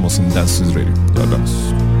 Estamos en Dance This Radio, ya hablamos.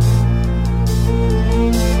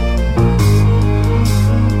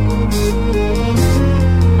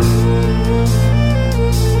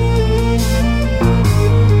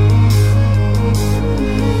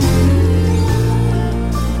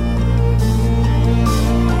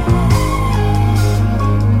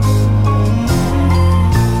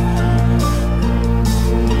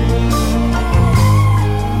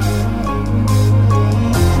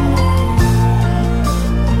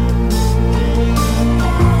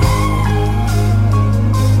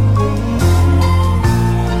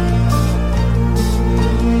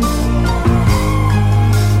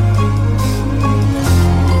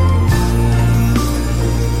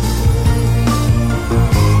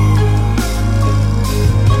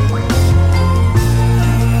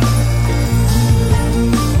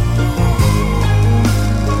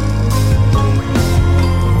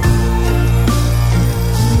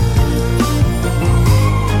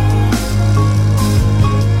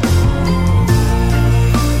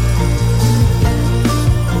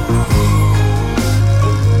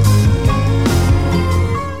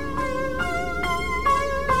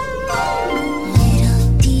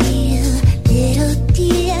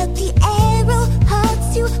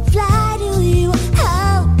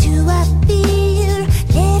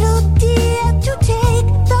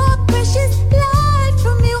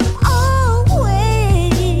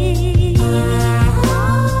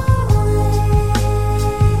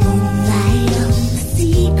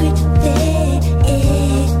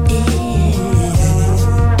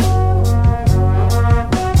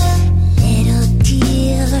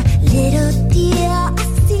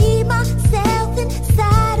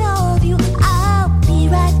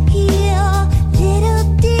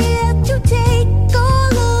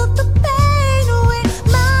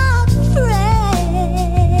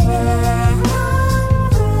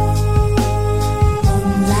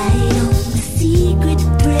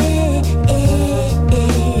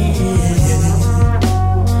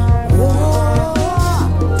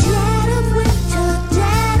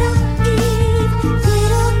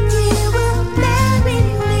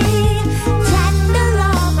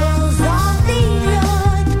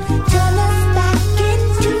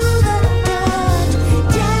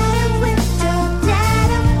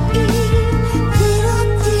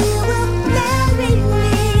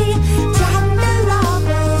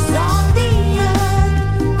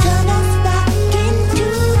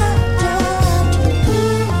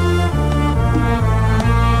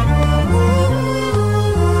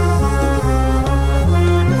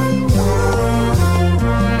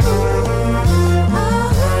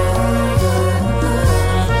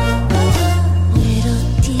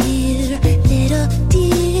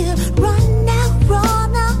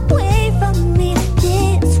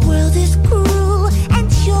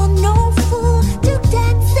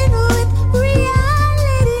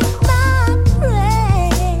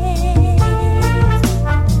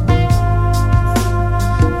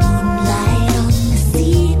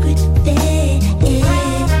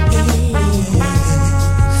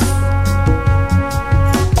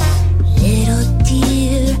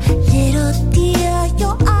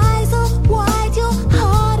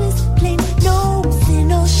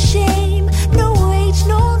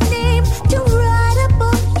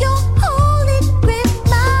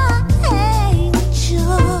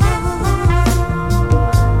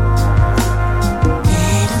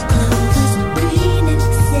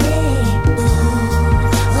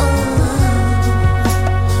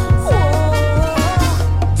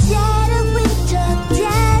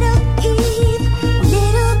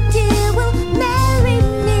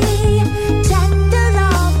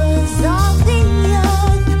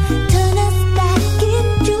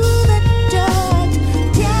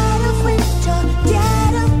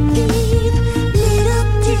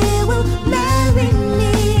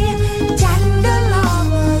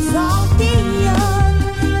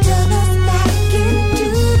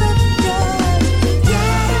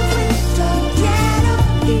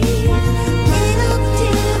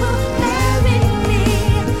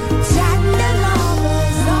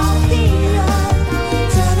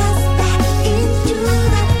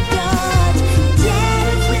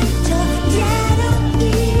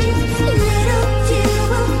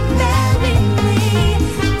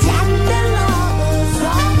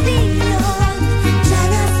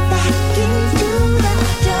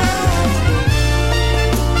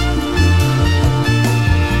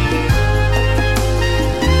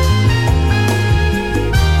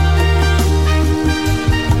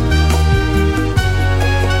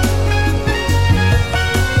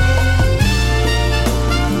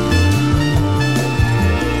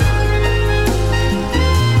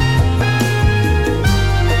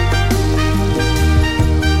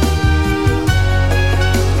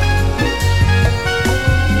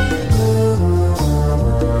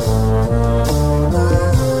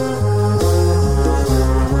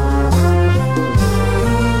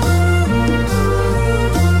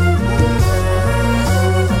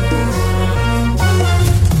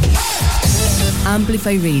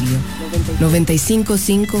 Amplify Radio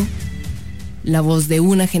 95.5, la voz de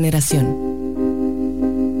una generación.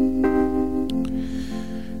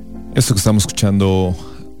 Esto que estamos escuchando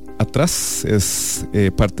atrás es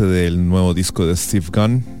parte del nuevo disco de Steve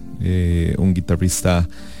Gunn, un guitarrista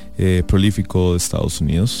prolífico de Estados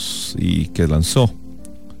Unidos y que lanzó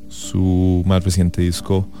su más reciente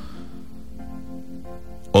disco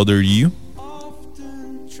Other You.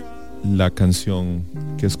 La canción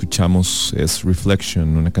que escuchamos es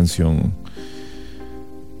Reflection, una canción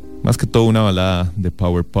más que todo una balada de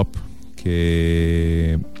power pop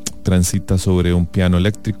que transita sobre un piano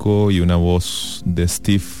eléctrico y una voz de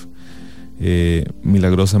Steve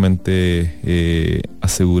milagrosamente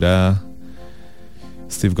asegurada.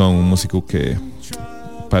 Steve Gunn, un músico que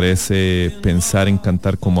parece pensar en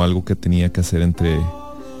cantar como algo que tenía que hacer entre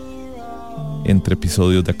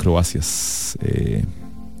episodios de acrobacias.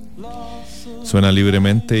 Suena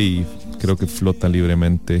libremente y creo que flota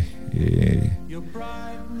libremente,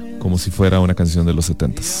 como si fuera una canción de los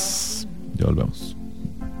 70s. Ya volvemos.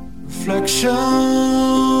 Reflection.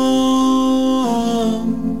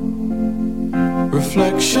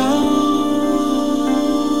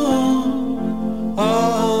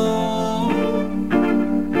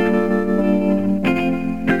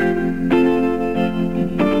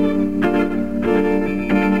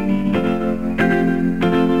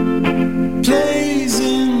 Plays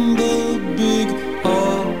in the big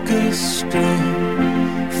orchestra,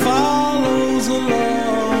 follows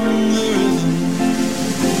along the rhythm.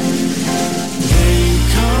 They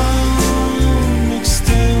come,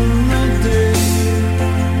 extend the day.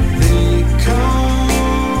 They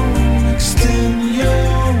come, extend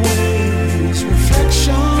your ways.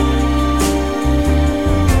 Reflection,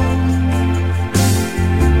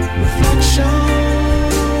 reflection.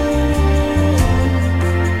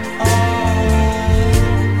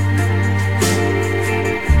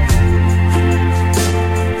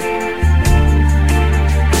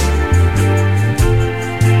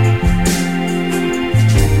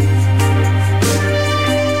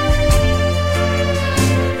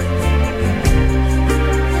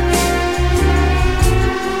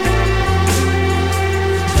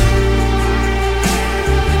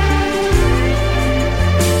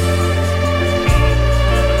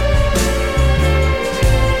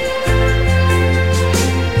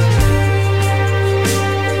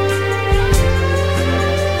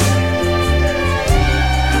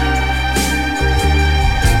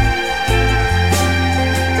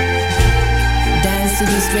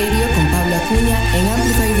 Radio con Pablo Acuña en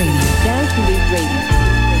Amplify Radio. Dance to this radio.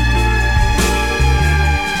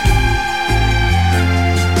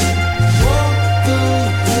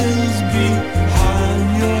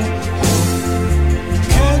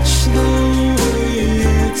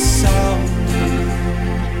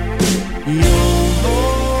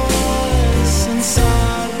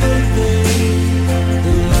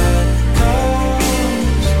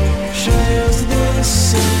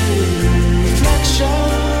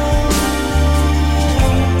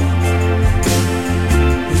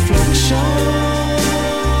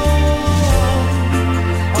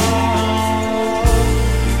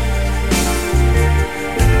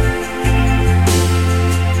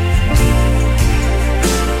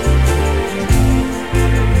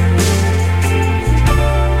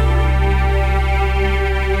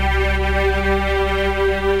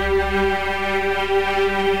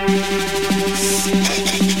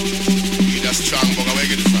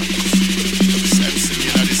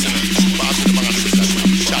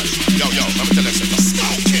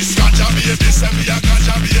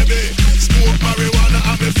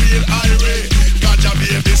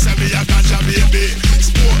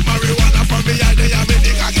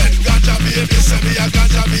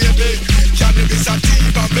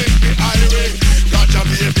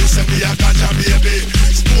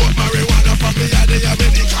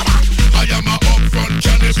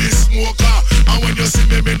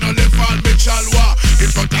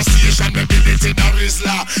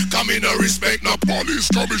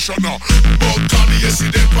 Commissioner, but Kanye see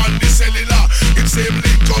them on the cellular. It's him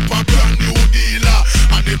link up a brand new dealer.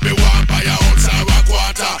 And if me want buy a ounce or a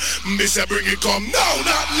quarter, me say bring it come now,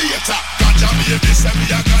 not later. Ganja baby, say me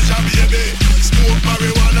a ganja baby. Smoke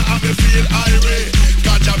marijuana and me feel irate.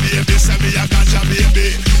 Ganja baby, say me a ganja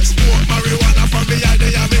baby. Smoke marijuana from me eye,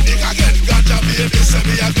 they a me dick again. Ganja baby, say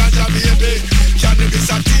me a ganja baby. Cannabis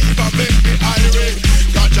sativa make me irate.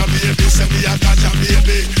 Ganja baby, say me a ganja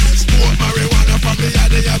baby. Smoke marijuana from me eye,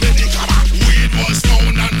 they a me dick. Weed was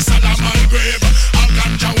found on Solomon grave. A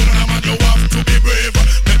ganja woman, man, you have to be brave.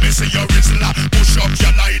 Let me see your Rizla, push up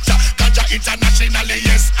your lighter. Ganja internationally,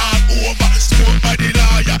 yes, all over. Smoke by the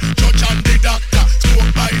lawyer, judge and the doctor.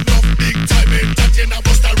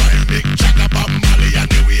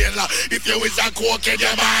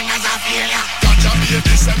 long as I feel ya. Ganja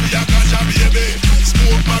baby, send me a ganja baby.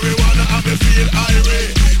 Smoke marijuana and me feel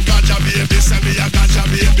irate. Ganja baby, send me a ganja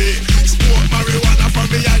baby. Smoke marijuana from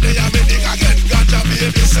me eye, they have me dick again. Ganja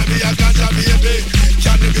baby, send me a ganja baby.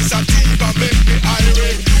 Cannabis sativa make me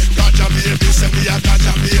irate. Ganja baby, send me a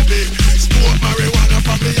ganja baby. Smoke marijuana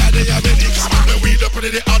from me eye, they have me dick. Smoke me weed up in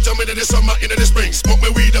the autumn, in the summer, in the spring. Smoke me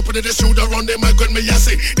weed up in the shoulder, run the mic when me a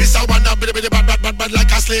sing. This a one that bitty bad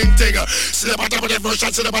like a sling thing. See the bottom of the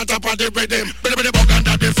version, see the bottom of the rhythm. Bitty bug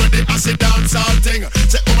under the front, the acid dance all thing.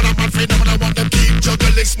 Say over the man, friend, I want them keep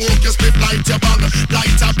juggling. Smoke your split, light your bang,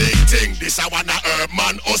 light a big thing. This a one that herb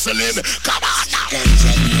man hustling. Come on now.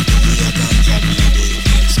 Ganja baby, we a ganja baby.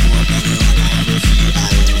 Smoke marijuana and we feel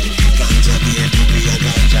irate. Ganja baby, we a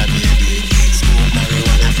ganja baby. Smoke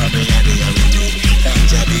marijuana from me and the already.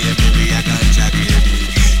 Ganja baby, we a ganja baby.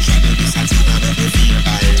 Cannabis sativa make me feel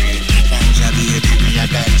irate. Ganja baby, we a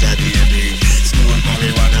ganja baby. Smoke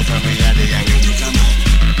marijuana from me and the already. Come on.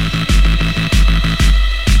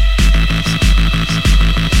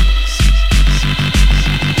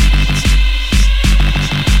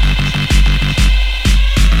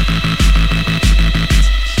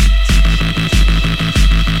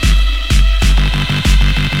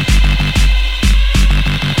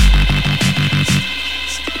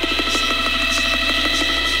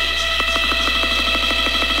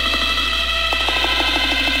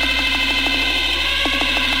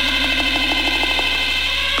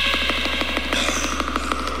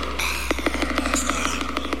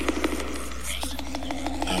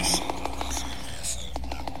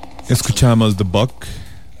 Escuchamos The Buck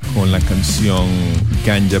con la canción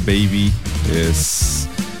Ganja Baby. Es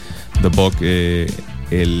The Buck,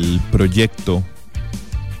 el proyecto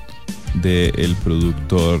del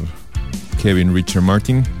productor Kevin Richard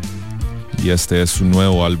Martin, y este es su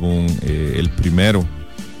nuevo álbum, el primero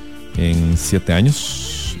en 7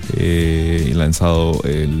 años, lanzado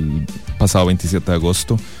el pasado 27 de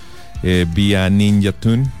agosto vía Ninja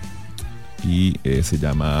Tune, y se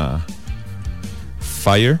llama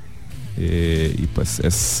Fire. Y pues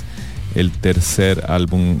es el tercer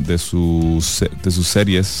álbum de sus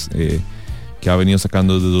series que ha venido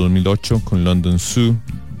sacando desde 2008 con London Zoo,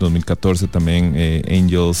 2014 también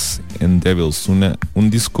Angels and Devils, un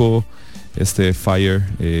disco, Fire,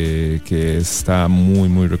 que está muy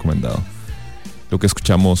muy recomendado. Lo que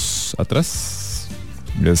escuchamos atrás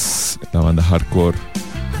es la banda hardcore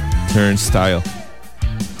Turnstile,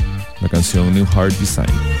 la canción New Heart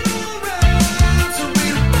Design.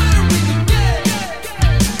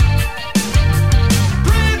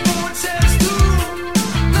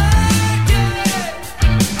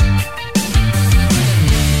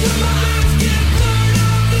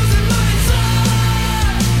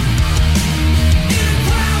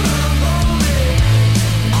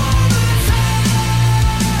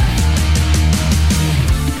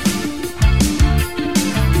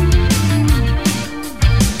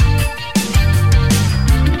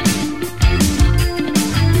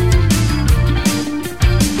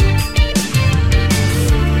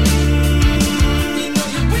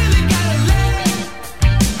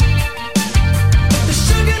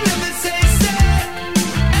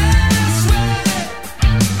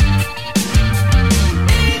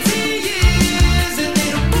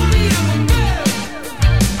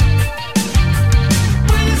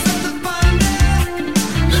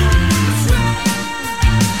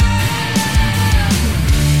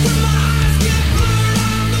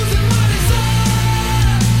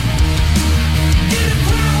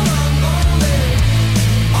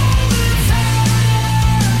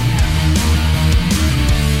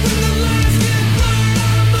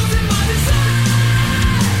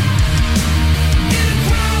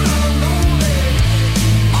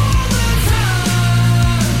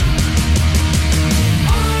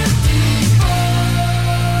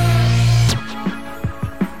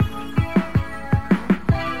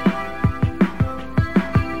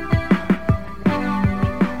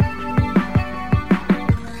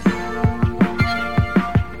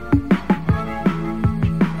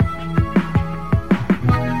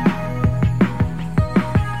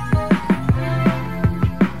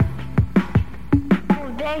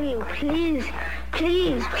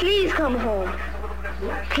 Please come home.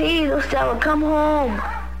 Please, Ostella, come home.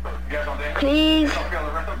 Please.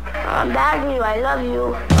 I'm begging you. I love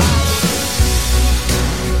you.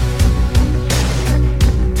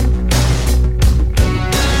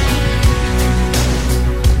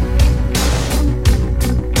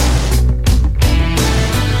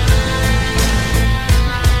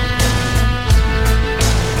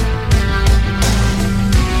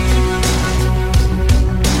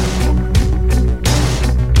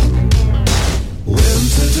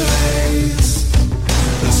 Winter days.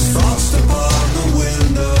 There's frost upon the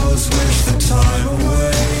windows, wish the time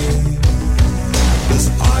away. There's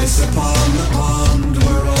ice upon the pond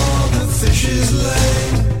where all the fishes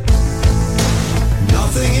lay.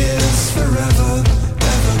 Nothing is forever,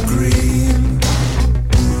 evergreen.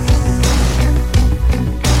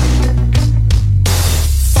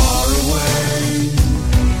 Far away,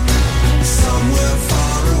 somewhere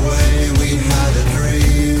far away, we had a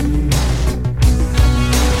dream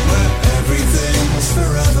where everything's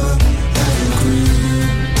forever,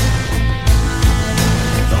 evergreen.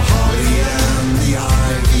 The holly and the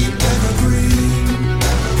ivy, evergreen.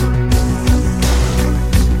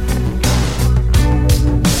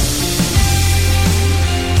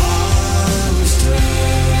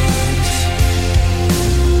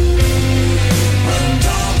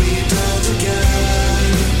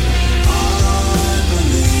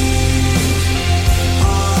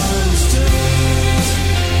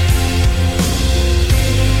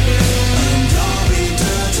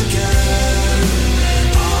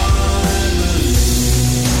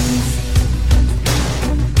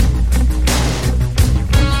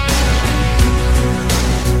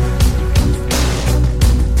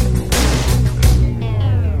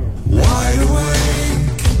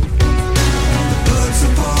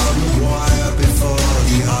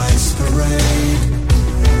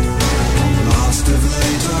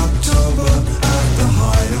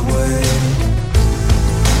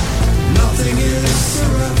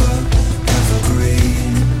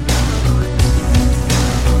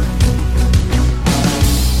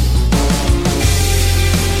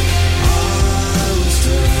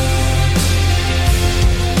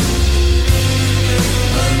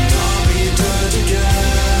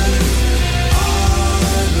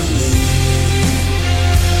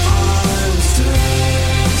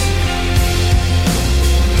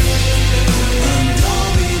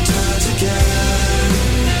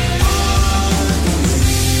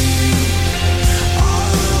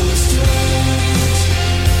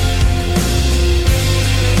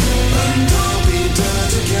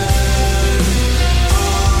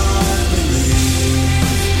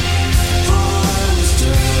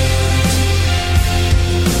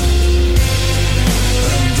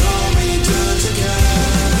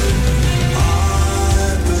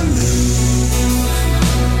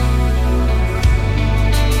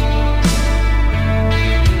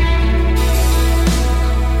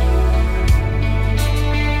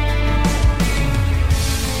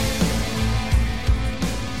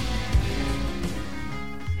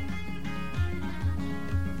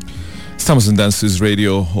 Estamos en Dance This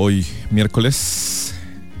Radio hoy miércoles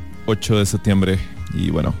 8 de septiembre y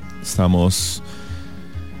bueno, estamos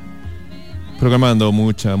programando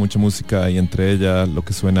mucha música y entre ella lo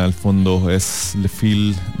que suena al fondo es Le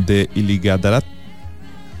Fil de Iligadrat.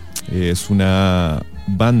 Es una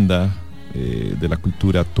banda de la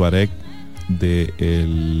cultura tuareg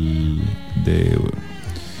del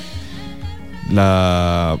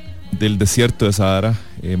desierto de Sahara,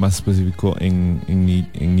 más específico en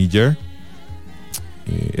Níger.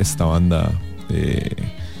 Esta banda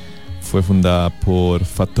fue fundada por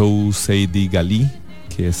Fatou Seydi Ghali,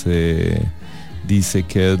 que se dice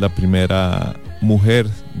que es la primera mujer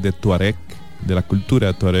de Tuareg, de la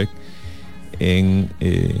cultura Tuareg, en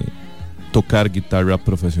tocar guitarra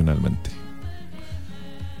profesionalmente.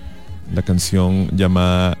 La canción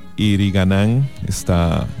llamada Iriganan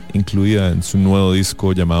está incluida en su nuevo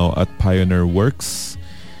disco llamado At Pioneer Works,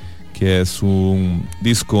 que es un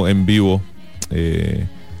disco en vivo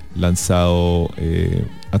lanzado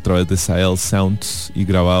a través de Sahel Sounds y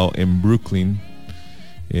grabado en Brooklyn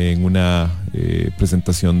en una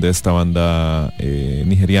presentación de esta banda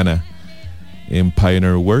nigeriana en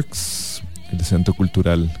Pioneer Works, el centro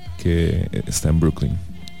cultural que está en Brooklyn.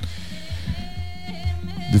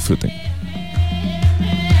 Disfruten.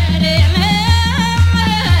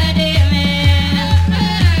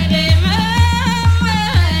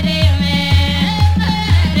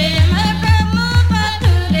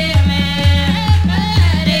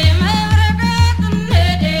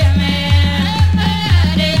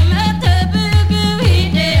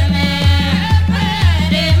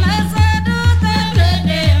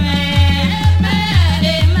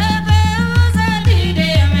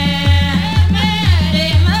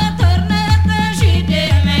 Torna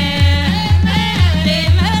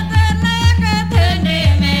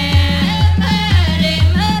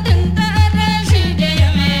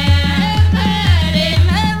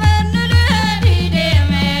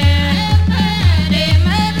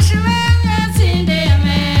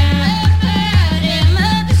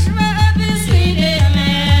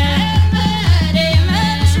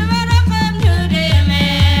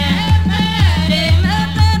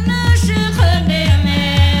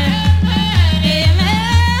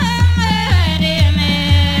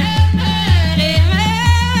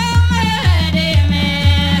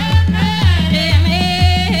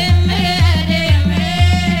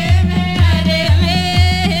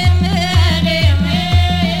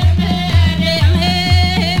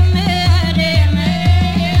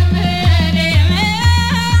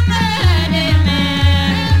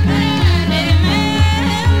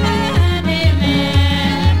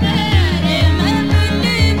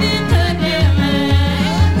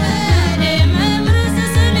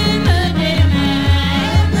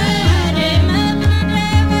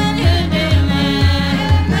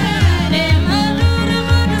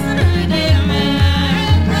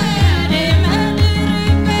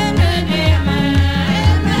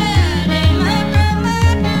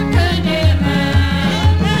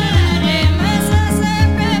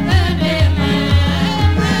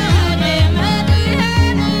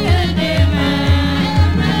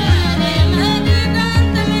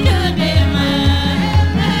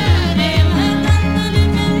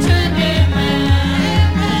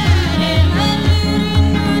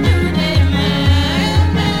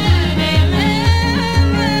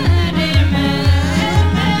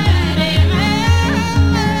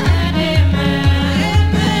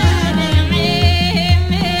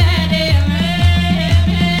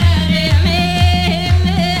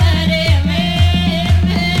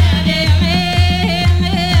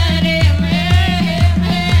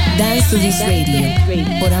to This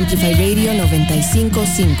Radio por Amplify Radio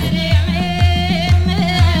 95.5.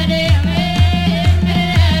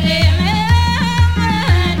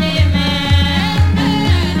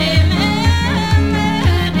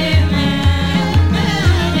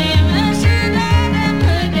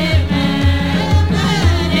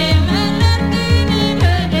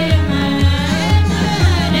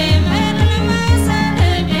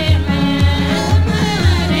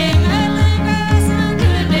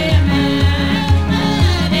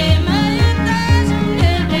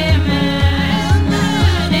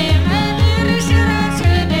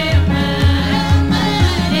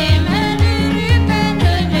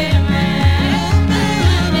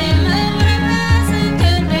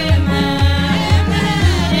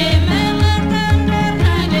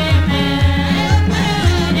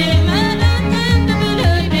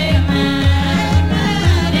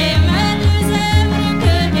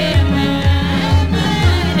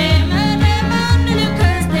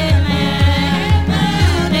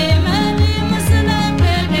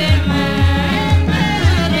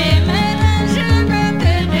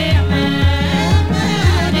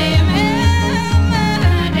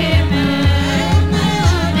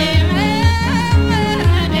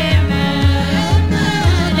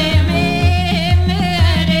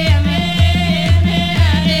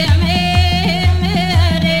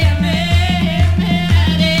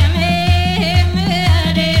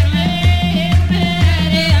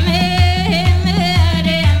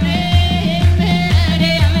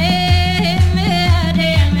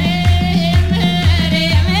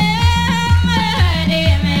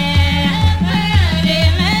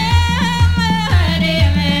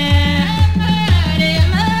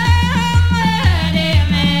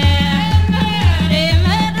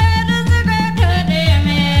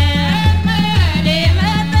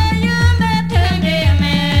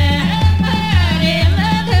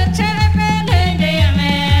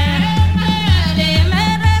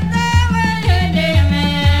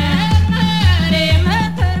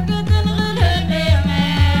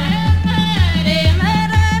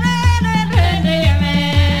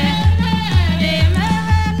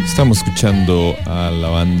 Estamos escuchando a la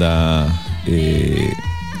banda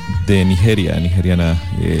de Nigeria, nigeriana,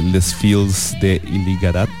 Les Fields de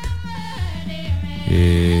Iligarat,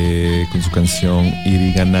 con su canción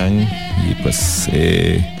Iriganan. Y pues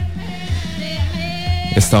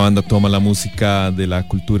esta banda toma la música de la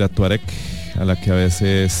cultura tuareg, a la que a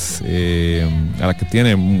veces a la que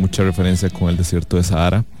tiene mucha referencia con el desierto de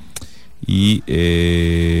Sahara, y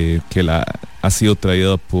que ha sido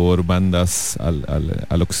traída por bandas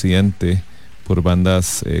al occidente, por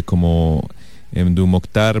bandas como Mdu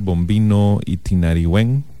Mokhtar, Bombino y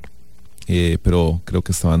Tinariwen, pero creo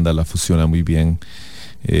que esta banda la fusiona muy bien,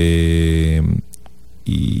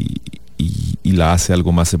 y la hace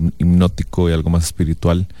algo más hipnótico y algo más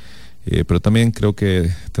espiritual, pero también creo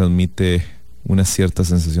que transmite una cierta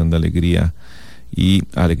sensación de alegría, y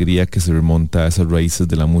alegría que se remonta a esas raíces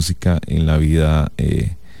de la música en la vida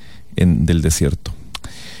del desierto.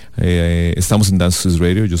 Estamos en Dance to This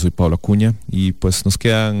Radio, yo soy Pablo Acuña, y pues nos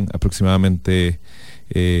quedan aproximadamente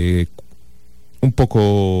un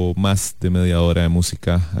poco más de media hora de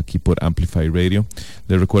música aquí por Amplify Radio.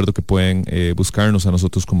 Les recuerdo que pueden buscarnos a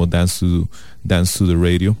nosotros como Dance to the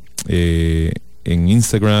Radio en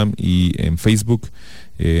Instagram y en Facebook.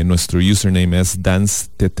 Nuestro username es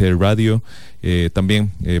DanceTT Radio.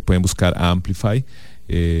 También pueden buscar a Amplify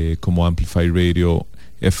como Amplify Radio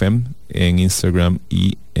FM en Instagram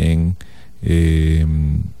y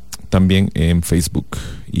también en Facebook.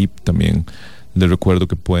 Y también les recuerdo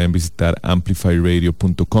que pueden visitar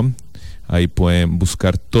amplifyradio.com. Ahí pueden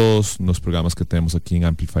buscar todos los programas que tenemos aquí en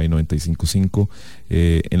Amplify 95.5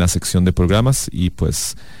 en la sección de programas, y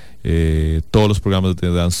pues todos los programas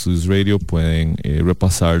de Dance to This Radio pueden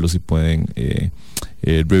repasarlos y pueden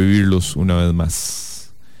revivirlos una vez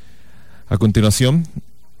más. A continuación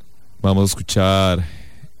vamos a escuchar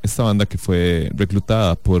esta banda que fue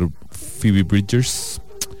reclutada por Phoebe Bridgers.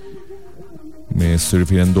 Me estoy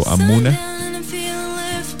refiriendo a Muna,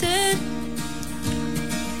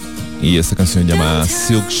 y esta canción llamada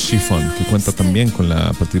Silk Chiffon, que cuenta también con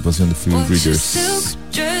la participación de Phoebe Bridgers.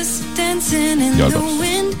 Ya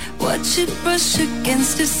volvemos. Watch it brush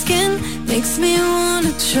against your skin, makes me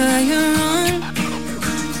wanna try her on.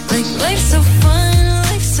 Like life's so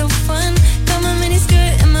fun. Got my mini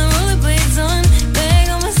skirt and my rollerblades on. Bag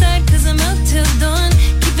on my side 'cause I'm out till dawn.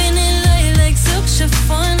 Keeping it light like silk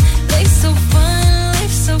chiffon. Life's so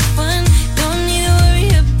fun. Don't need to worry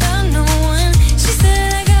about no one. She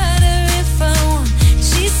said I got her if I want.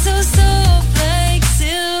 She's so soft like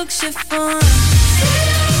silk chiffon.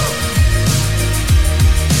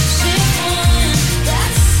 Chiffon.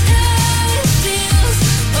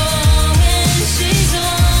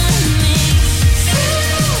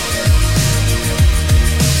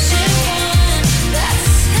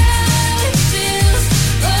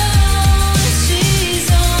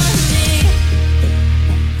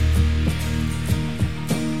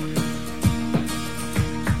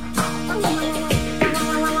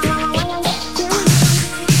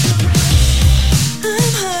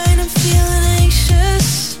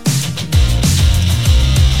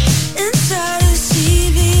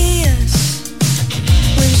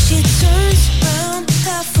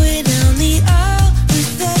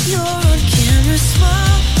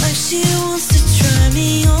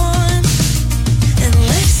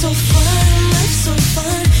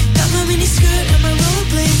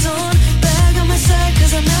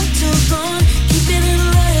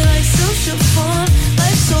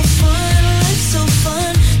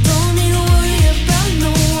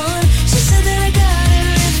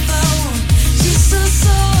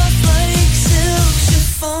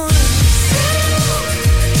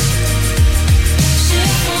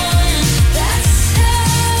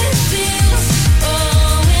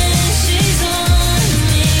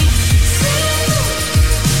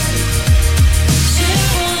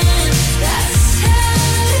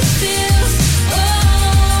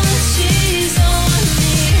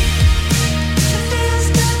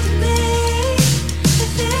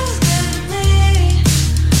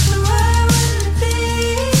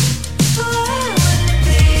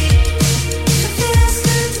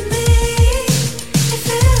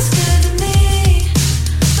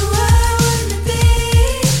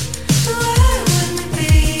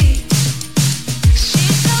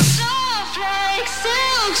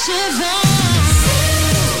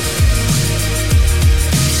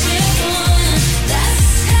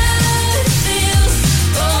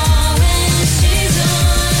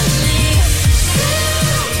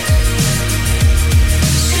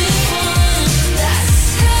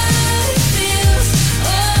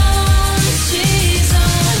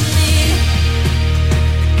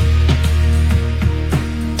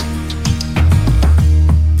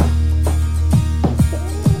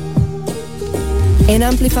 En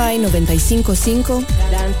Amplify 95.5,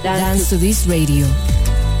 Dance to This Radio.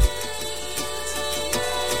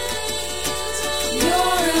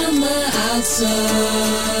 You're on the outside.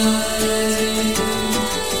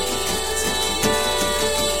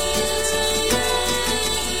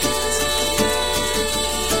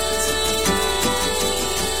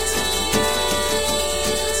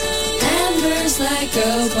 Embers that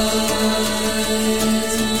go by.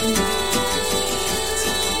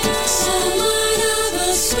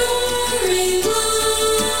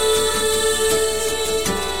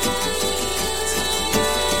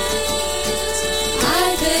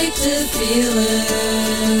 To feel it.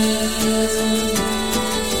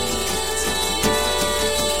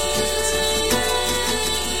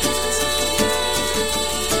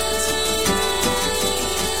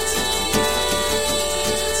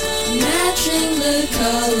 Matching the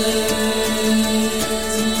colors.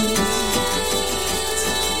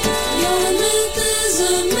 Your myth is a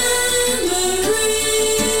memory.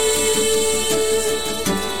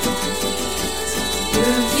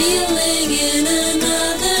 Revealing in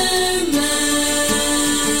another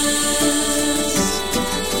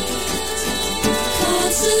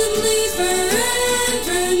constantly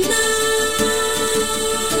forever now.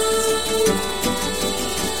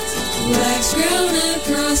 Wax grown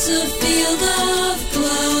across a field of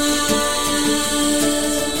glass,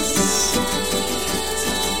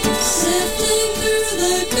 sifting through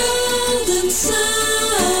the golden sound.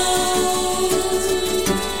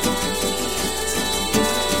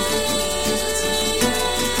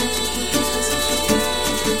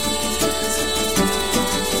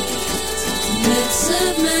 Bits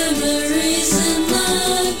of memories in the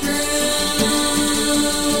ground.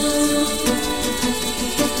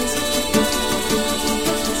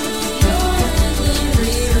 You're in the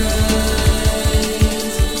rewrite.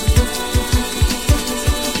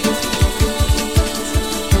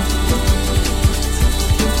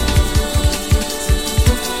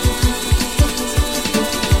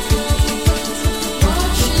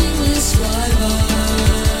 Watching this fly by.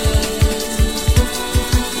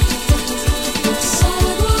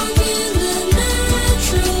 Sidewalk in the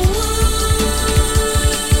natural light.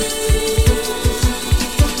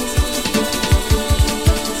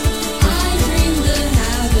 I dreamed the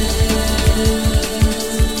habit.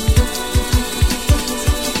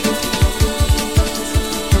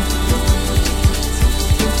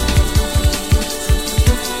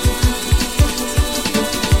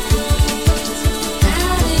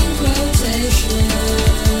 Adding quotation.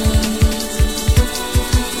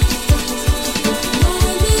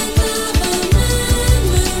 Moment of a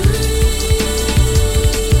memory.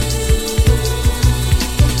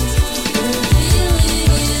 Revealing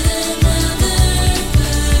in another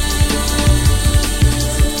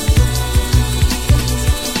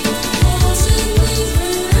constantly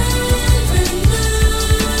forever now.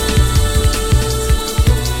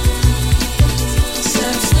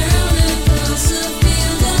 Steps thrown across a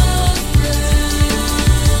field of grass,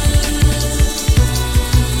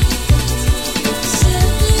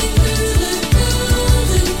 sifting through the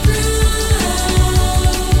golden ground.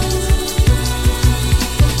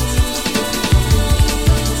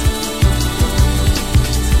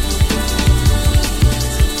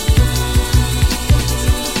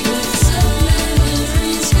 Bits of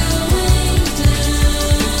memories going down.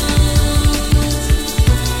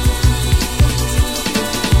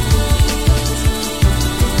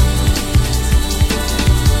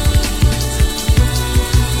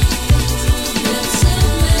 Bits of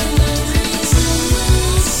memories in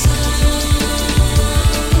the sound.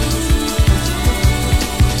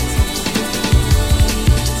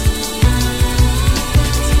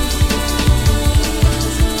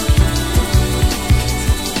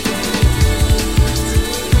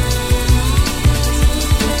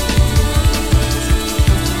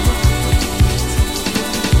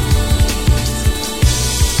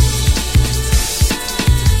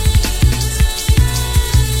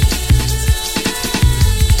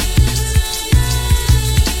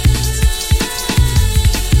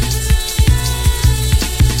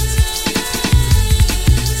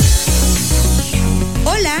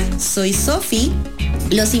 Hola, soy Sofi.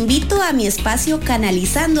 Los invito a mi espacio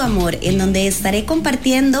Canalizando Amor, en donde estaré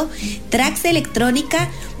compartiendo tracks de electrónica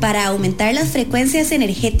para aumentar las frecuencias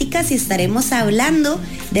energéticas y estaremos hablando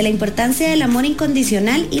de la importancia del amor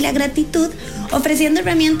incondicional y la gratitud, ofreciendo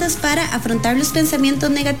herramientas para afrontar los pensamientos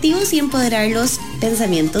negativos y empoderar los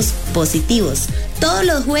pensamientos positivos. Todos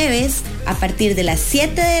los jueves a partir de las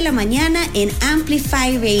 7 de la mañana en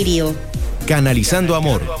Amplify Radio. Canalizando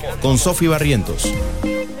Amor con Sofi Barrientos.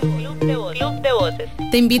 Club de Botica. Club de Voces.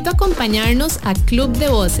 Te invito a acompañarnos a Club de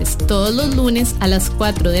Voces todos los lunes a las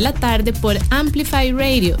 4 de la tarde por Amplify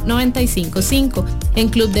Radio 95.5. En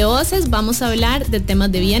Club de Voces vamos a hablar de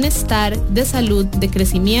temas de bienestar, de salud, de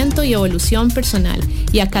crecimiento y evolución personal.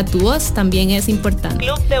 Y acá tu voz también es importante.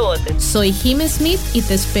 Club de Voces. Soy Jim Smith y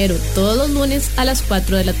te espero todos los lunes a las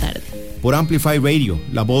 4 de la tarde. Por Amplify Radio,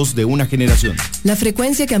 la voz de una generación. La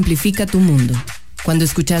frecuencia que amplifica tu mundo. Cuando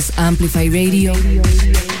escuchas Amplify Radio,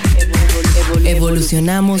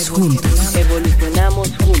 evolucionamos juntos.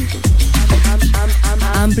 Evolucionamos juntos.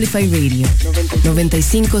 Amplify Radio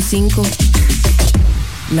 95.5,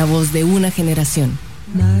 la voz de una generación.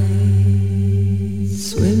 Night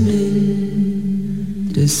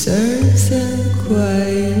swimming deserves a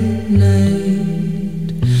quiet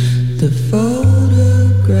night. The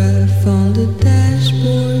photograph on the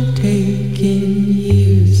dashboard taken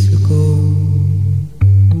years ago.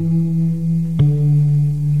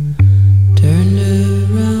 Turned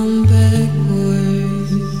around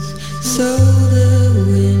backwards so the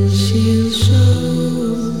windshield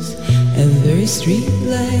shows. Every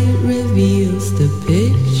streetlight reveals the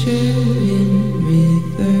picture in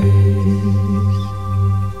reverse.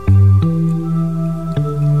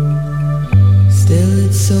 Still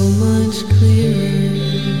it's so much clearer.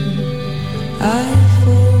 I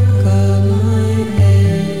forgot my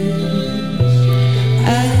edge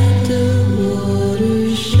at the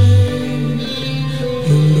watershed.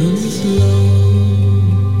 The moon's low.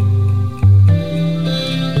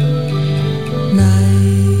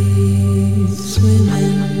 Night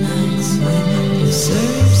swimming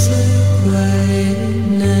deserves a quiet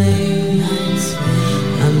night.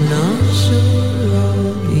 I'm not sure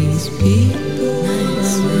all these people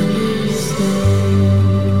understand.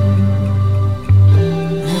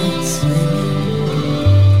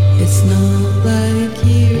 It's not like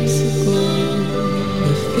years ago,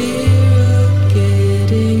 the fear of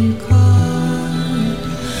getting caught,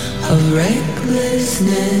 of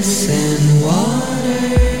recklessness and water.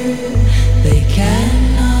 They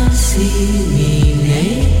cannot see me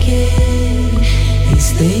naked.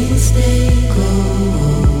 These things they go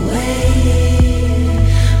away,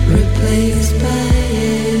 replaced by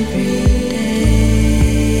everyday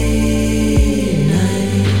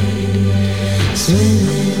night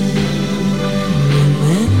swimming.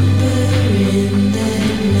 Remembering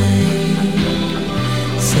that night,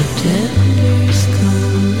 September's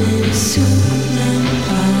coming soon. I'm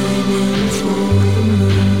pining for the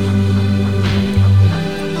moon.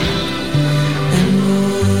 And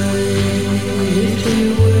boy, if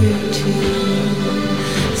there were two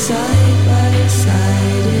side by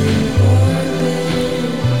side in orbit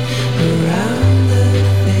around the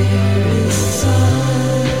fairest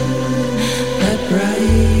sun, that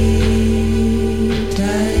bright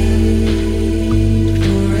died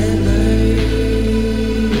forever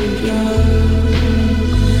young,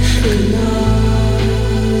 could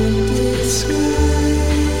not describe.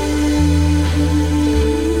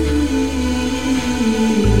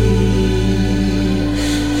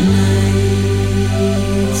 Night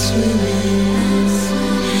swimming,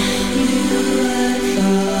 you I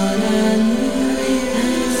thought I knew you,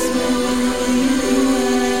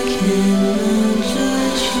 I cannot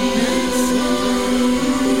judge you, I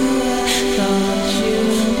thought you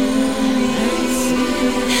knew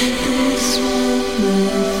this one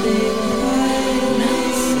living quietly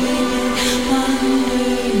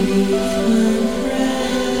underneath my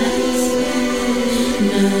breath. Night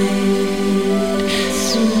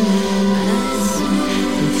swimming,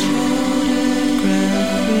 the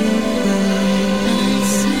photograph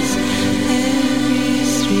replaces every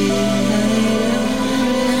street light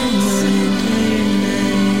of my entire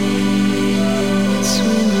night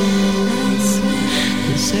swimming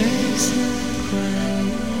deserves a quiet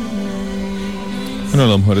night. Uno de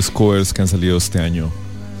los mejores covers que han salido este año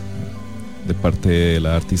de parte de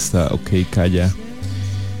la artista OK Kaya.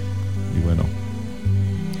 Y bueno,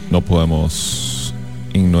 no podemos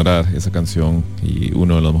ignorar esa canción y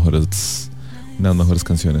una de las mejores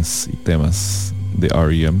canciones y temas de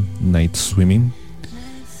R.E.M., Night Swimming.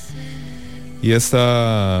 Y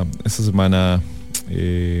esta semana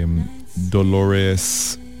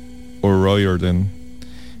Dolores O'Riordan,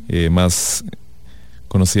 más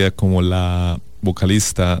conocida como la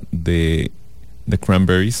vocalista de The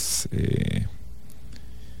Cranberries,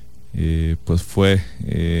 pues fue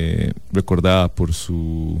recordada por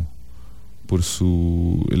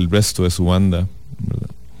el resto de su banda, ¿verdad?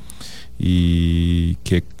 Y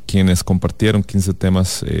que quienes compartieron 15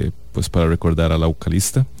 temas pues para recordar a la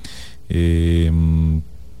vocalista. Ella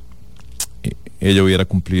hubiera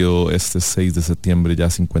cumplido este 6 de septiembre ya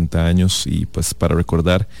 50 años, y pues para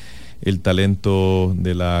recordar el talento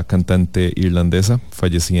de la cantante irlandesa,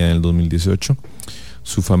 fallecida en el 2018.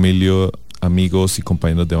 Su familia, amigos y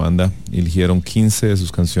compañeros de banda eligieron 15 de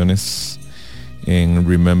sus canciones en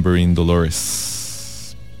Remembering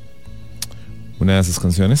Dolores. Una de esas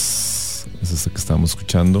canciones es esta que estamos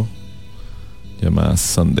escuchando, llamada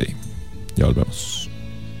Sunday. Ya volvemos.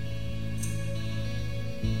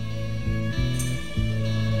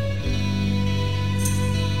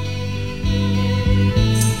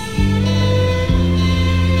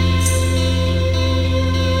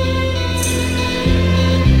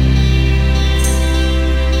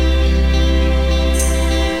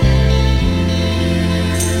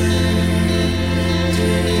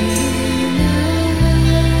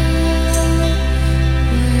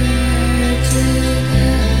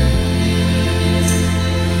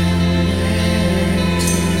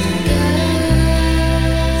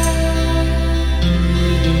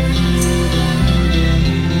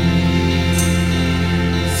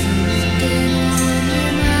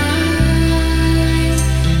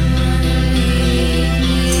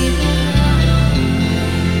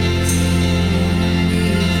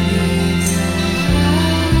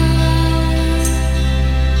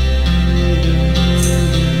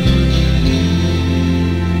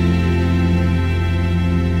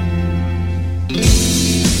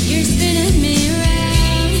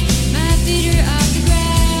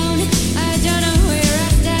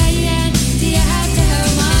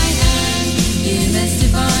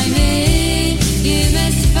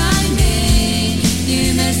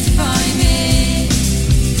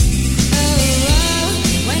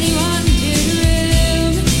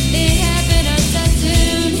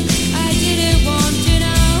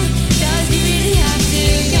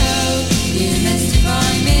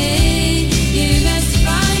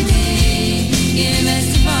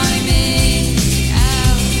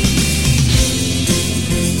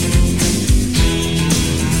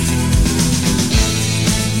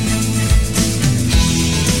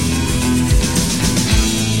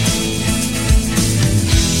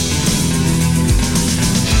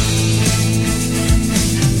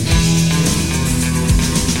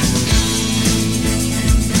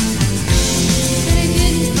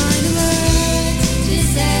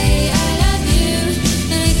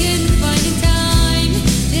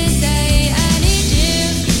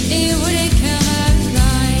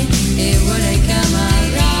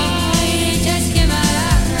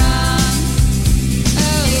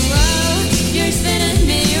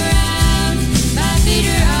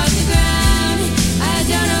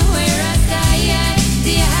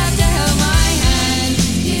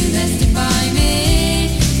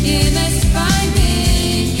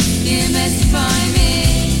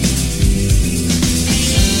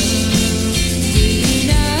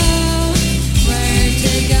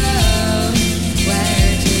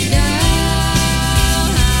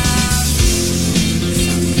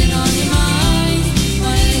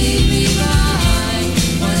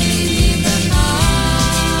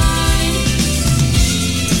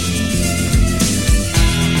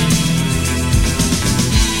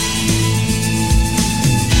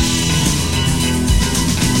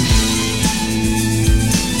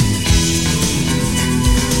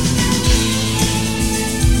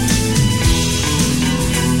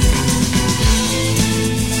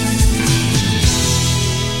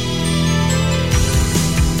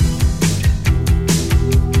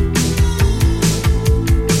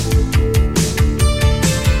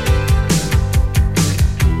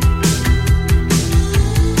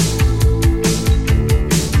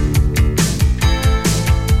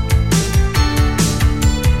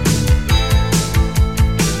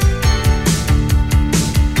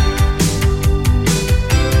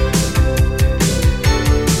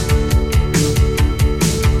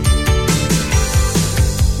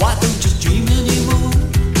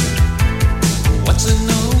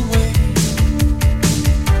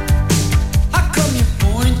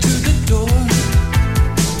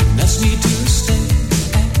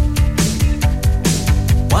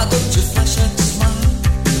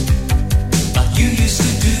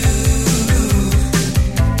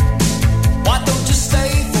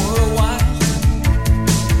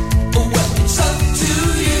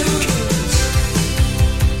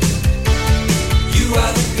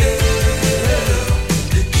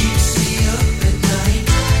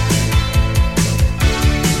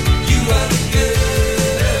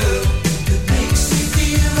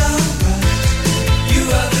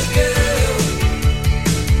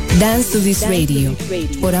 Dance to This Radio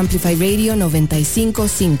por Amplify Radio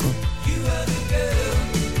 95.5.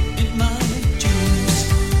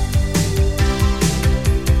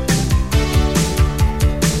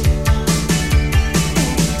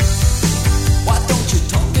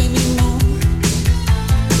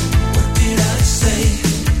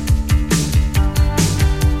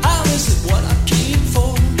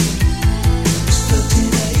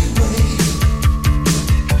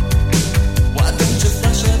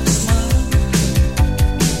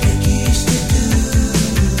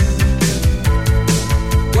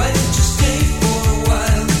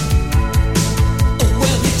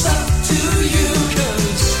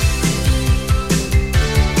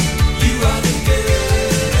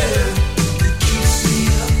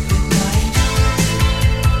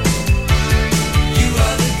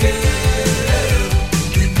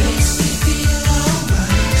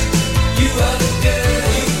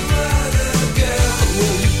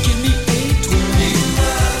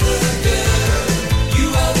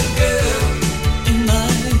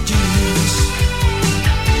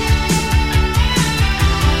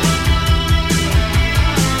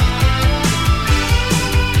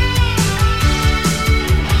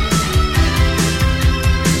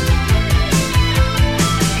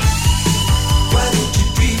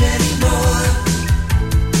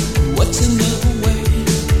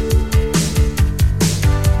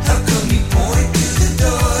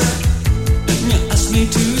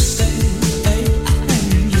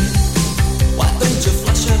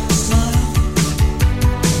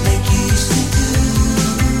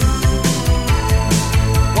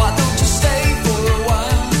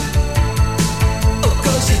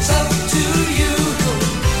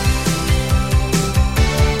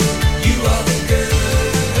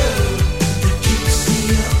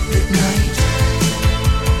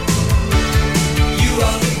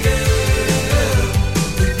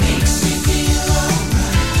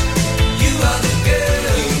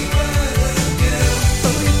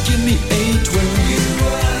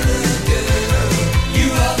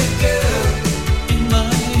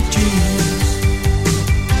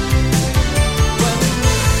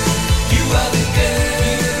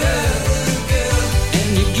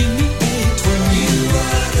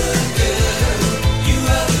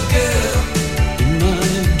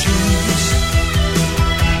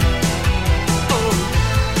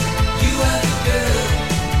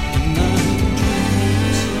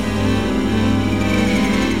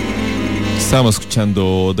 Estábamos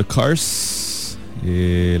escuchando The Cars,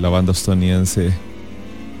 la banda estadounidense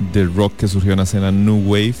de rock que surgió en la escena New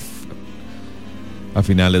Wave a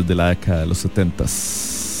finales de la década de los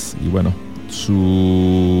 70s. Y bueno,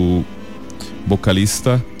 su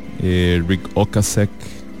vocalista Rick Ocasek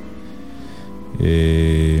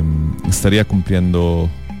estaría cumpliendo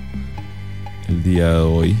el día de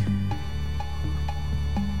hoy.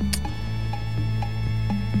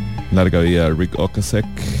 Larga vida Rick Ocasek.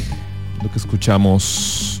 Lo que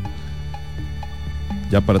escuchamos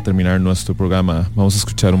ya para terminar nuestro programa, vamos a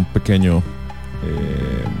escuchar un pequeño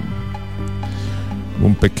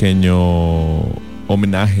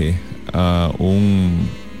homenaje a un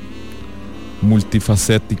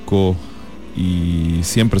multifacético y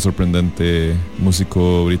siempre sorprendente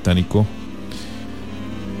músico británico.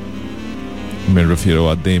 Me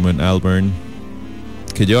refiero a Damon Albarn,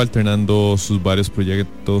 que lleva alternando sus varios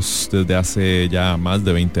proyectos desde hace ya más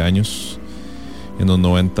de 20 años. En los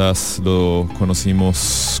 90s lo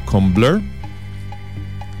conocimos con Blur,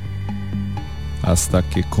 hasta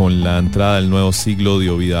que con la entrada del nuevo siglo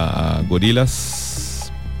dio vida a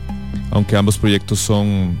Gorillaz. Aunque ambos proyectos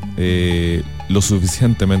son lo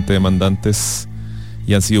suficientemente demandantes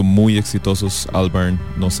y han sido muy exitosos, Albarn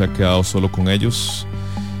no se ha quedado solo con ellos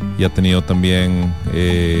y ha tenido también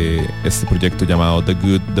este proyecto llamado The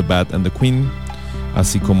Good, The Bad and The Queen,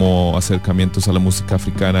 así como acercamientos a la música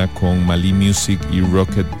africana con Mali Music y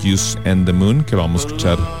Rocket Juice and the Moon, que vamos a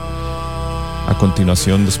escuchar a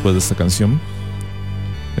continuación después de esta canción.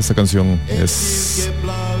 Esta canción es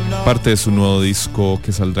parte de su nuevo disco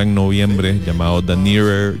que saldrá en noviembre, llamado The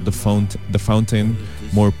Nearer the Fountain,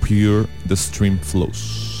 More Pure the Stream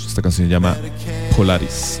Flows. Esta canción se llama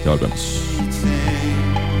Polaris. Ya volvemos.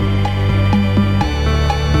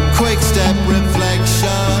 Quick step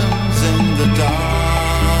reflections in the dark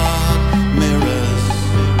mirrors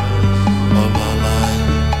of our life.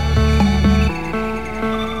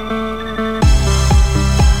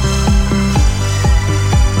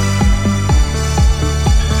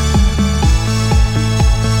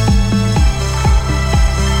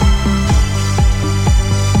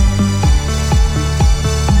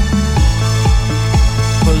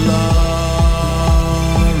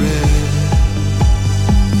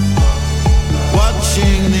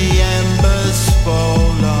 Watching the embers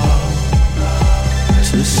fall off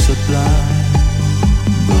to sublime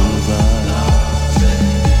boulevards,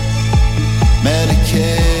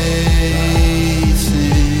 medicating,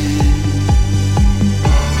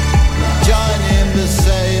 joining the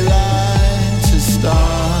saline to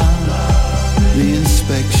start the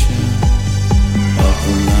inspection of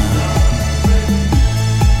the line.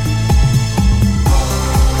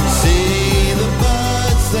 See the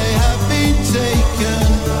birds, they have been taken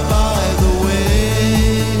by the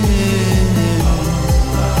wind.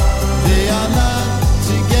 They are not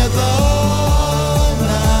together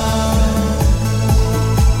now.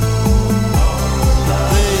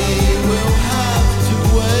 They will have to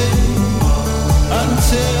wait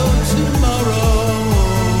until tomorrow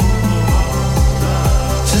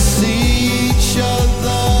to see each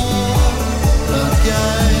other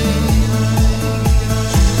again.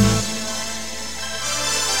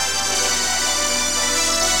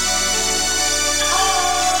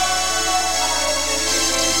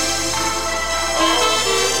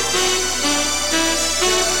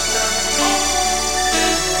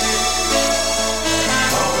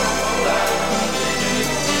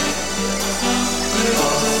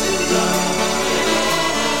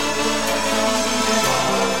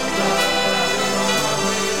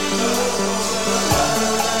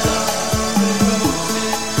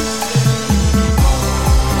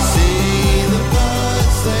 See the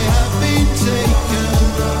birds, they have been taken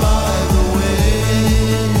by the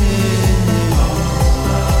wind.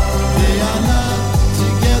 They are not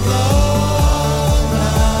together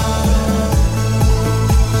now.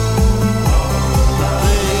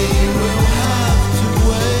 They will have to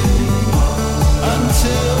wait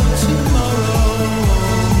until tomorrow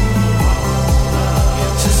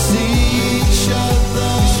to see each other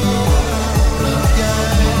again.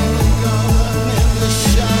 In the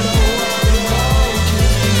shadow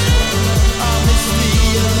of the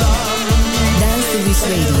alarm. Dance to this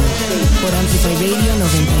radio por Amplify Radio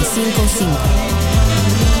 95.5.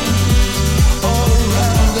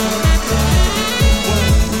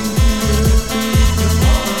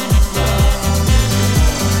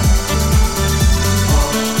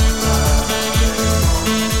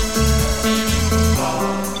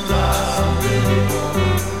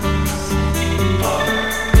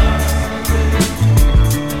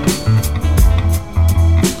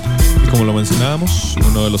 Y como lo mencionábamos,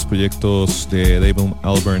 uno de los proyectos de Damon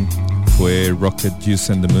Albarn fue Rocket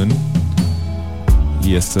Juice and the Moon.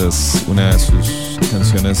 Y esta es una de sus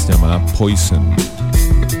canciones llamada Poison.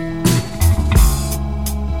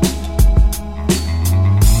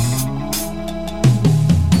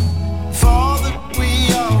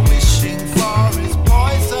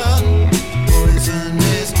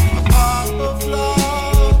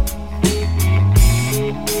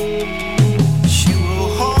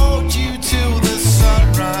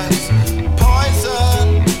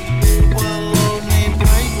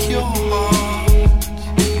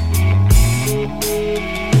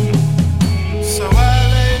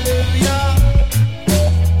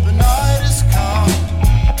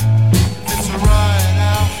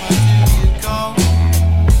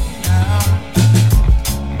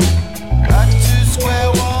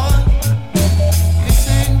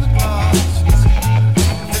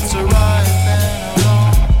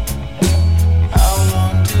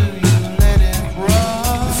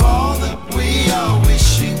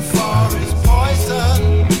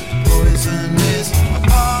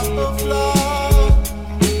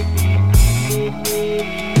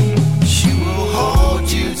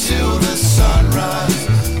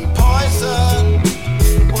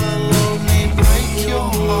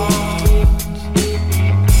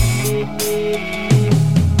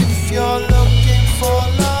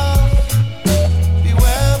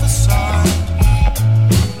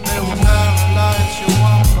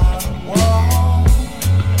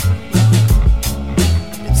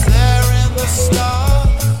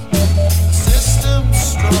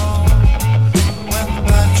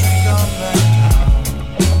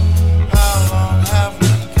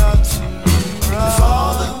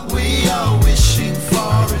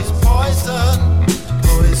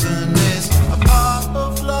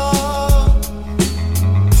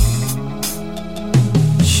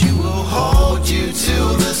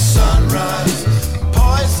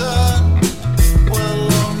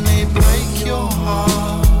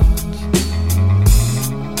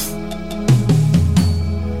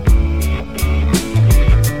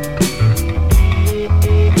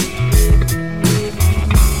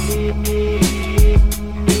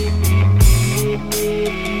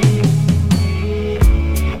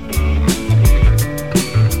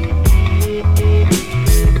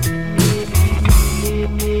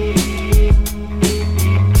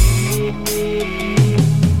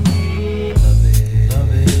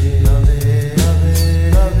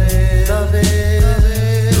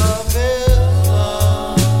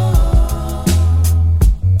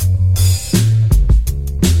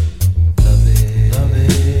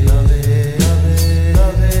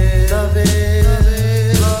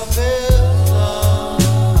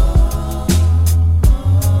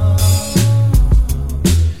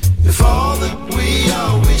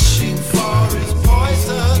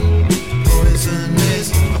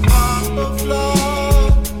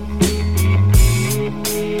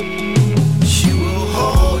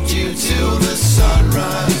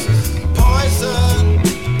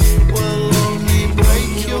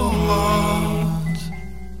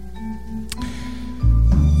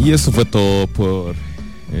 Y esto fue todo por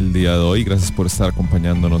el día de hoy. Gracias por estar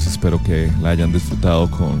acompañándonos. Espero que la hayan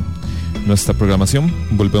disfrutado con nuestra programación.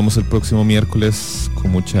 Volvemos el próximo miércoles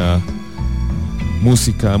con mucha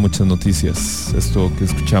música, muchas noticias. Esto que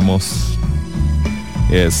escuchamos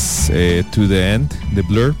es To The End de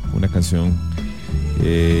Blur, una canción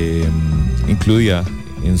incluida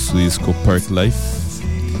en su disco Park Life.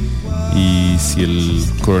 Y si el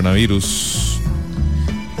coronavirus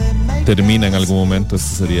termina en algún momento, esta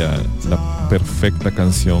sería la perfecta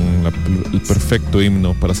canción, el perfecto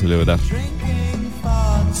himno para celebrar.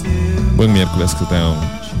 Buen miércoles, que tengan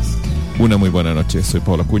una muy buena noche. Soy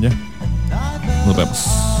Pablo Acuña. Nos vemos.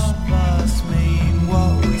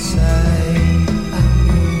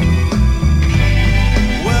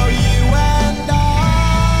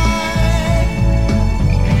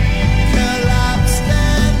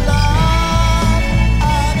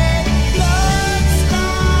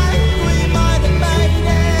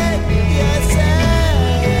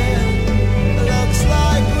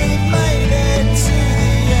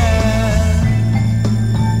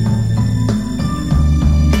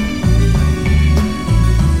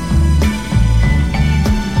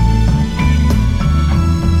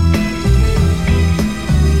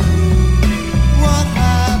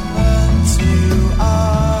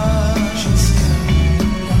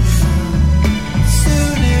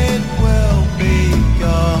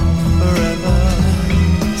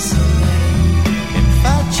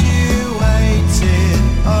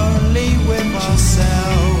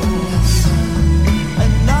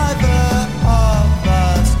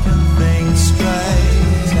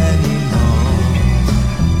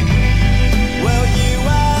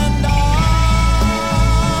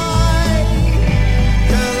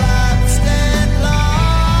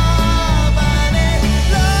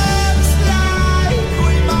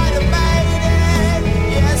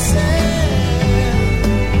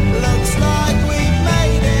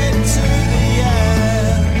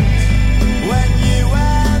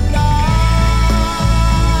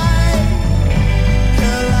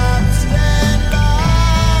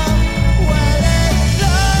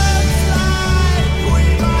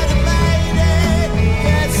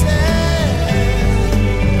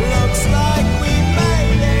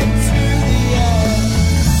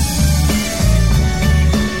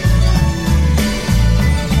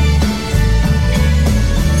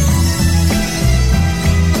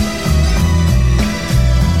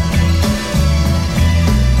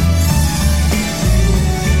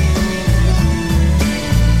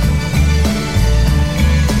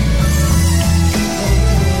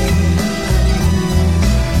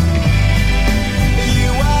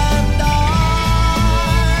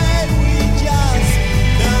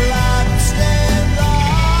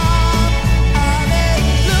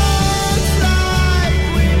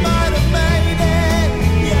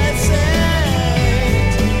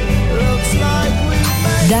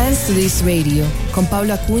 Dance to This Radio con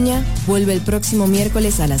Paula Acuña vuelve el próximo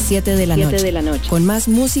miércoles a las 7 de la noche. de la noche. Con más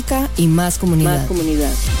música y más comunidad. Más comunidad.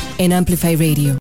 En Amplify Radio.